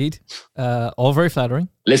did indeed. All very flattering.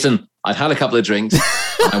 Listen, I'd had a couple of drinks.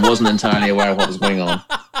 I wasn't entirely aware of what was going on.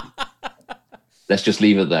 Let's just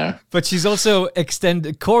leave it there. But she's also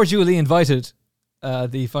cordially invited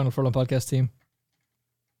the Final Furlong podcast team,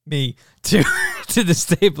 me, to the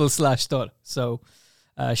stable /stud. So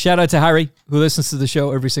shout out to Harry, who listens to the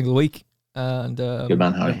show every single week. And good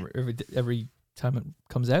man, Harry. Every time it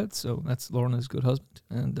comes out. So that's Lorna's good husband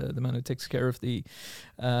and the man who takes care of the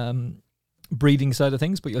breeding side of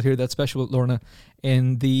things. But you'll hear that special with Lorna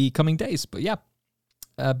in the coming days. But yeah,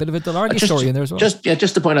 a bit of a Delargy story in there as well. Just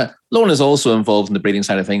to point out, Lorna's also involved in the breeding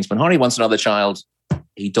side of things. When Harry wants another child,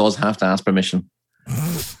 he does have to ask permission.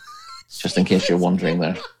 Just in case you're wondering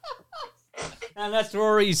there. And that's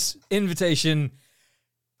Rory's invitation.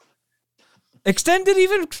 Extended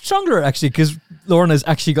even stronger, actually, because Lorna's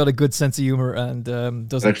actually got a good sense of humor and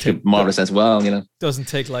doesn't take marvelous as well, doesn't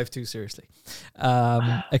take life too seriously,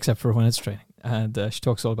 except for when it's training. And she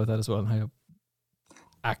talks all about that as well, and how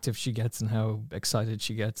active she gets, and how excited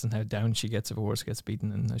she gets, and how down she gets if a horse gets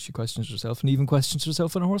beaten, and how she questions herself, and even questions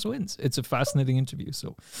herself when a horse wins. It's a fascinating interview.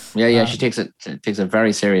 So she takes it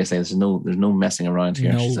very seriously. There's no messing around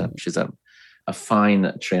here. No. She's a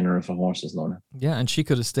fine trainer of horses, Lorna. Yeah, and she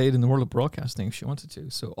could have stayed in the world of broadcasting if she wanted to.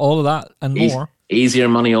 So all of that and more. Easier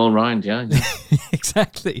money all round, yeah.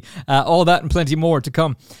 Exactly. All that and plenty more to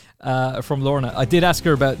come from Lorna. I did ask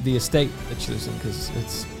her about the estate that she lives in, because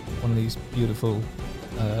it's one of these beautiful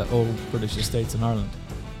old British estates in Ireland.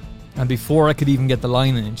 And before I could even get the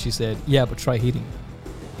line in, she said, yeah, but try heating.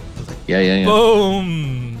 Yeah.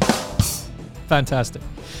 Boom! Fantastic.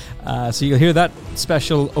 So you'll hear that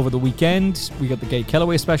special over the weekend. We got the Gay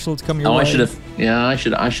Kellaway special to come your way. I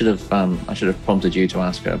should have prompted you to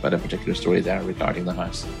ask her about a particular story there regarding the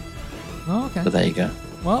house. Oh, okay. But there you go.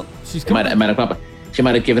 Well, she's she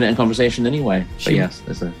might have given it in conversation anyway. But yes,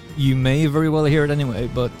 you may very well hear it anyway.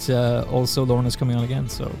 But also Lorna's coming on again,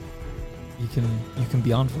 so you can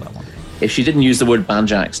be on for that one. If she didn't use the word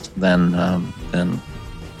banjaxed, then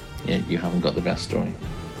yeah, you haven't got the best story.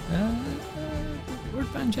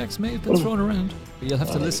 Banjax may have been thrown around, but you'll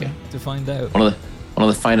have to listen to find out. One of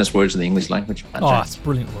the finest words in the English language. Banjax. Oh, it's a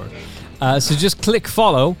brilliant word. So just click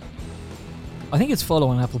follow. I think it's follow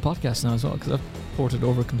on Apple Podcasts now as well, because I've ported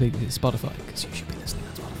over completely to Spotify, because you should be listening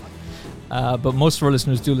on Spotify. But most of our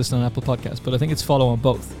listeners do listen on Apple Podcasts, but I think it's follow on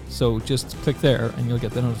both. So just click there and you'll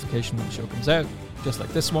get the notification when the show comes out, just like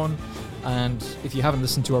this one. And if you haven't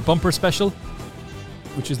listened to our bumper special,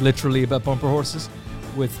 which is literally about bumper horses,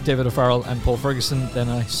 with David O'Farrell and Paul Ferguson, then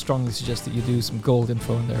I strongly suggest that you do some gold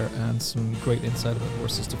info in there and some great insight about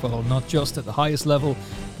horses to follow, not just at the highest level,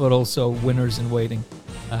 but also winners in waiting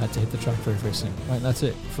to hit the track very, very soon. Right, that's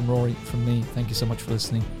it from Rory, from me. Thank you so much for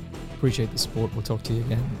listening. Appreciate the support. We'll talk to you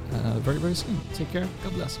again very, very soon. Take care.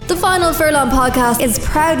 God bless. The Final Furlong podcast is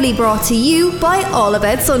proudly brought to you by All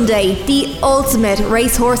About Sunday, the ultimate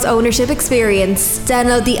racehorse ownership experience.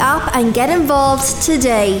 Download the app and get involved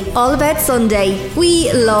today. All About Sunday.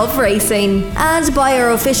 We love racing. And by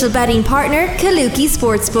our official betting partner, Kaluki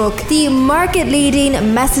Sportsbook, the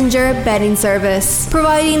market-leading messenger betting service,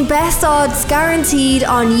 providing best odds guaranteed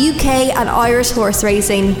on UK and Irish horse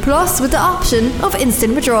racing, plus with the option of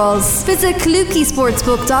instant withdrawals. Visit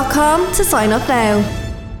KalukiSportsbook.com to sign up now.